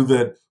those of you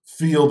that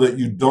feel that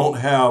you don't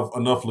have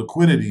enough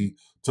liquidity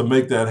to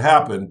make that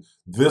happen,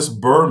 this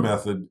BRRRR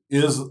method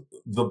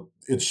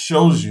it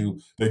shows you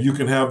that you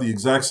can have the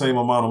exact same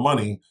amount of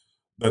money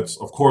that's,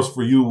 of course,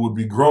 for you would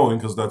be growing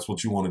because that's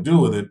what you want to do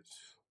with it.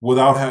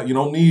 Without you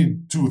don't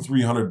need $200,000,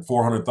 $300,000,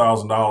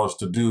 $400,000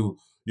 to do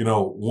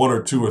 1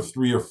 or 2 or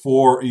 3 or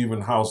 4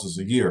 even houses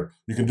a year.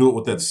 You can do it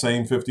with that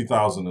same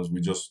 $50,000 as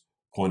we just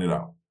pointed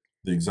out,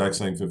 the exact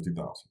same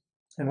 $50,000.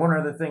 And one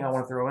other thing I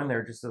want to throw in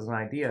there, just as an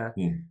idea,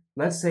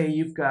 let's say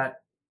you've got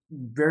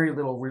very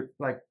little,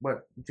 like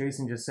what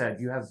Jason just said,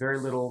 you have very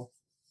little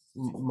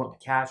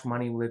cash,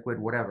 money, liquid,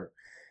 whatever.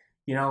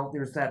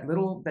 There's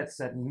that's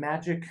that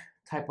magic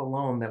type of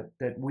loan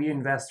that we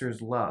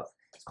investors love.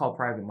 It's called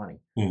private money.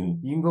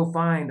 Mm-hmm. You can go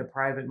find a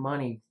private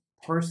money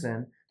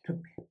person to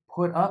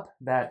put up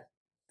that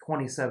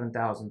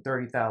 $27,000,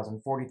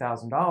 $30,000,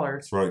 $40,000.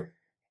 That's right.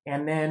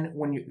 And then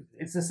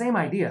it's the same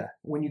idea.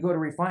 When you go to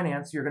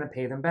refinance, you're going to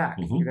pay them back.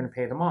 Mm-hmm. You're going to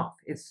pay them off.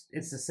 It's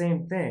the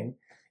same thing.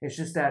 It's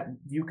just that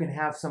you can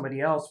have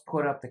somebody else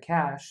put up the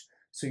cash,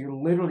 so you're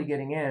literally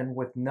getting in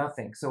with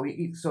nothing. So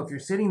if you're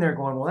sitting there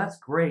going, well, that's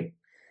great.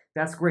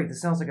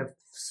 This sounds like a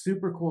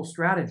super cool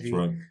strategy,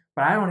 right.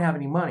 But I don't have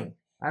any money.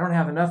 I don't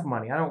have enough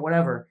money. I don't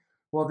whatever.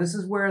 Well, this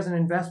is where, as an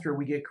investor,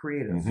 we get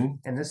creative. Mm-hmm.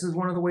 And this is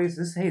one of the ways.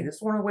 This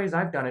is one of the ways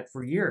I've done it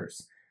for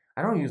years.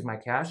 I don't use my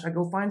cash. I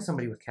go find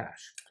somebody with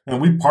cash.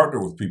 And we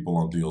partner with people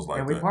on deals like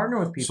that. And we partner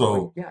with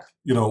people. So, yeah.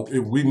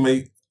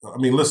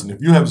 Listen,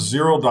 if you have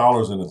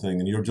 $0 in a thing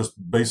and you're just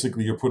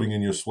basically you're putting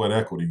in your sweat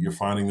equity, you're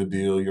finding the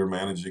deal, you're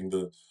managing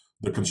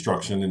the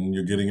construction and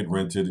you're getting it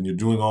rented and you're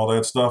doing all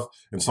that stuff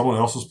and someone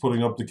else is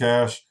putting up the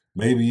cash,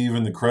 maybe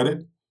even the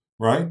credit,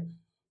 right?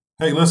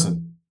 Hey,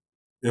 listen,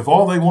 if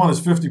all they want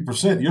is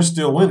 50%, you're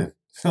still winning,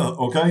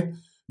 okay?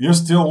 You're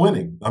still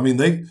winning. I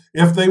mean,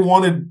 if they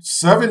wanted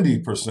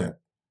 70%,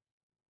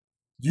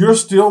 you're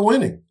still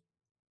winning.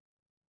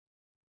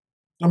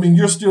 I mean,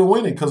 you're still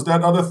winning because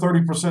that other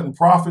 30% in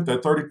profit,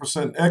 that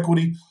 30% in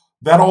equity,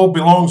 that all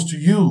belongs to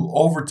you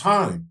over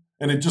time.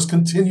 And it just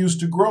continues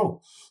to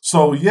grow.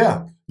 So,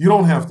 yeah, you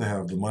don't have to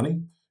have the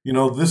money.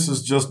 This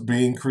is just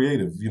being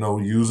creative,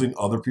 using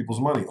other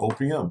people's money,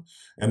 OPM,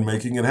 and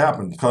making it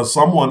happen. Because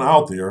someone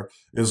out there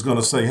is going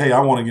to say, hey, I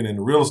want to get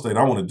into real estate.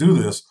 I want to do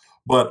this,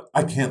 but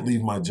I can't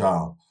leave my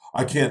job.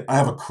 I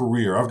have a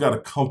career. I've got a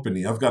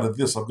company. I've got a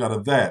this. I've got a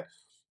that.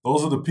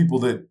 Those are the people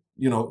that,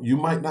 you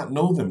might not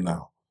know them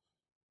now.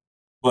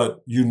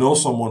 but you know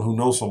someone who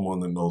knows someone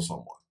that knows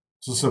someone.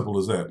 It's as simple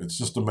as that. It's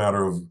just a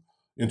matter of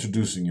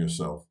introducing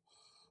yourself.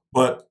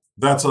 But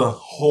that's a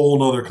whole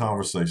nother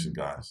conversation,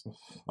 guys.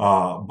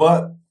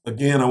 But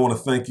again, I want to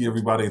thank you,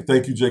 everybody. And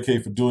thank you,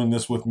 JK, for doing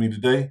this with me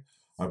today.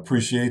 I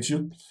appreciate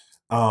you.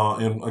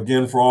 And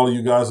again, for all of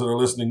you guys that are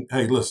listening,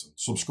 hey, listen,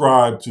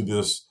 subscribe to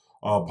this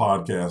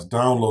podcast,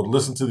 download,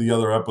 listen to the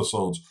other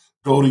episodes,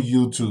 go to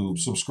YouTube,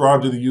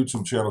 subscribe to the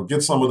YouTube channel,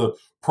 get some of the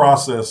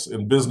process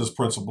and business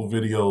principle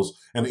videos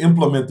and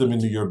implement them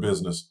into your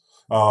business.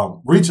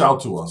 Reach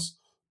out to us.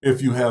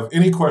 If you have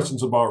any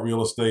questions about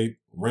real estate,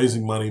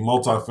 raising money,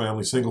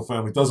 multifamily, single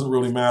family, doesn't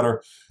really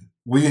matter.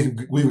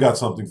 We've got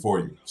something for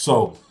you.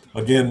 So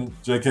again,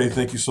 JK,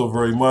 thank you so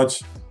very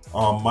much.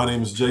 My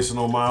name is Jason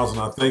O'Miles,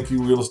 and I thank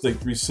you, Real Estate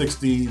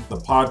 360. The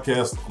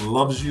podcast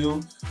loves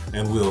you,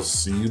 and we'll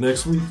see you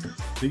next week.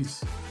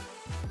 Peace.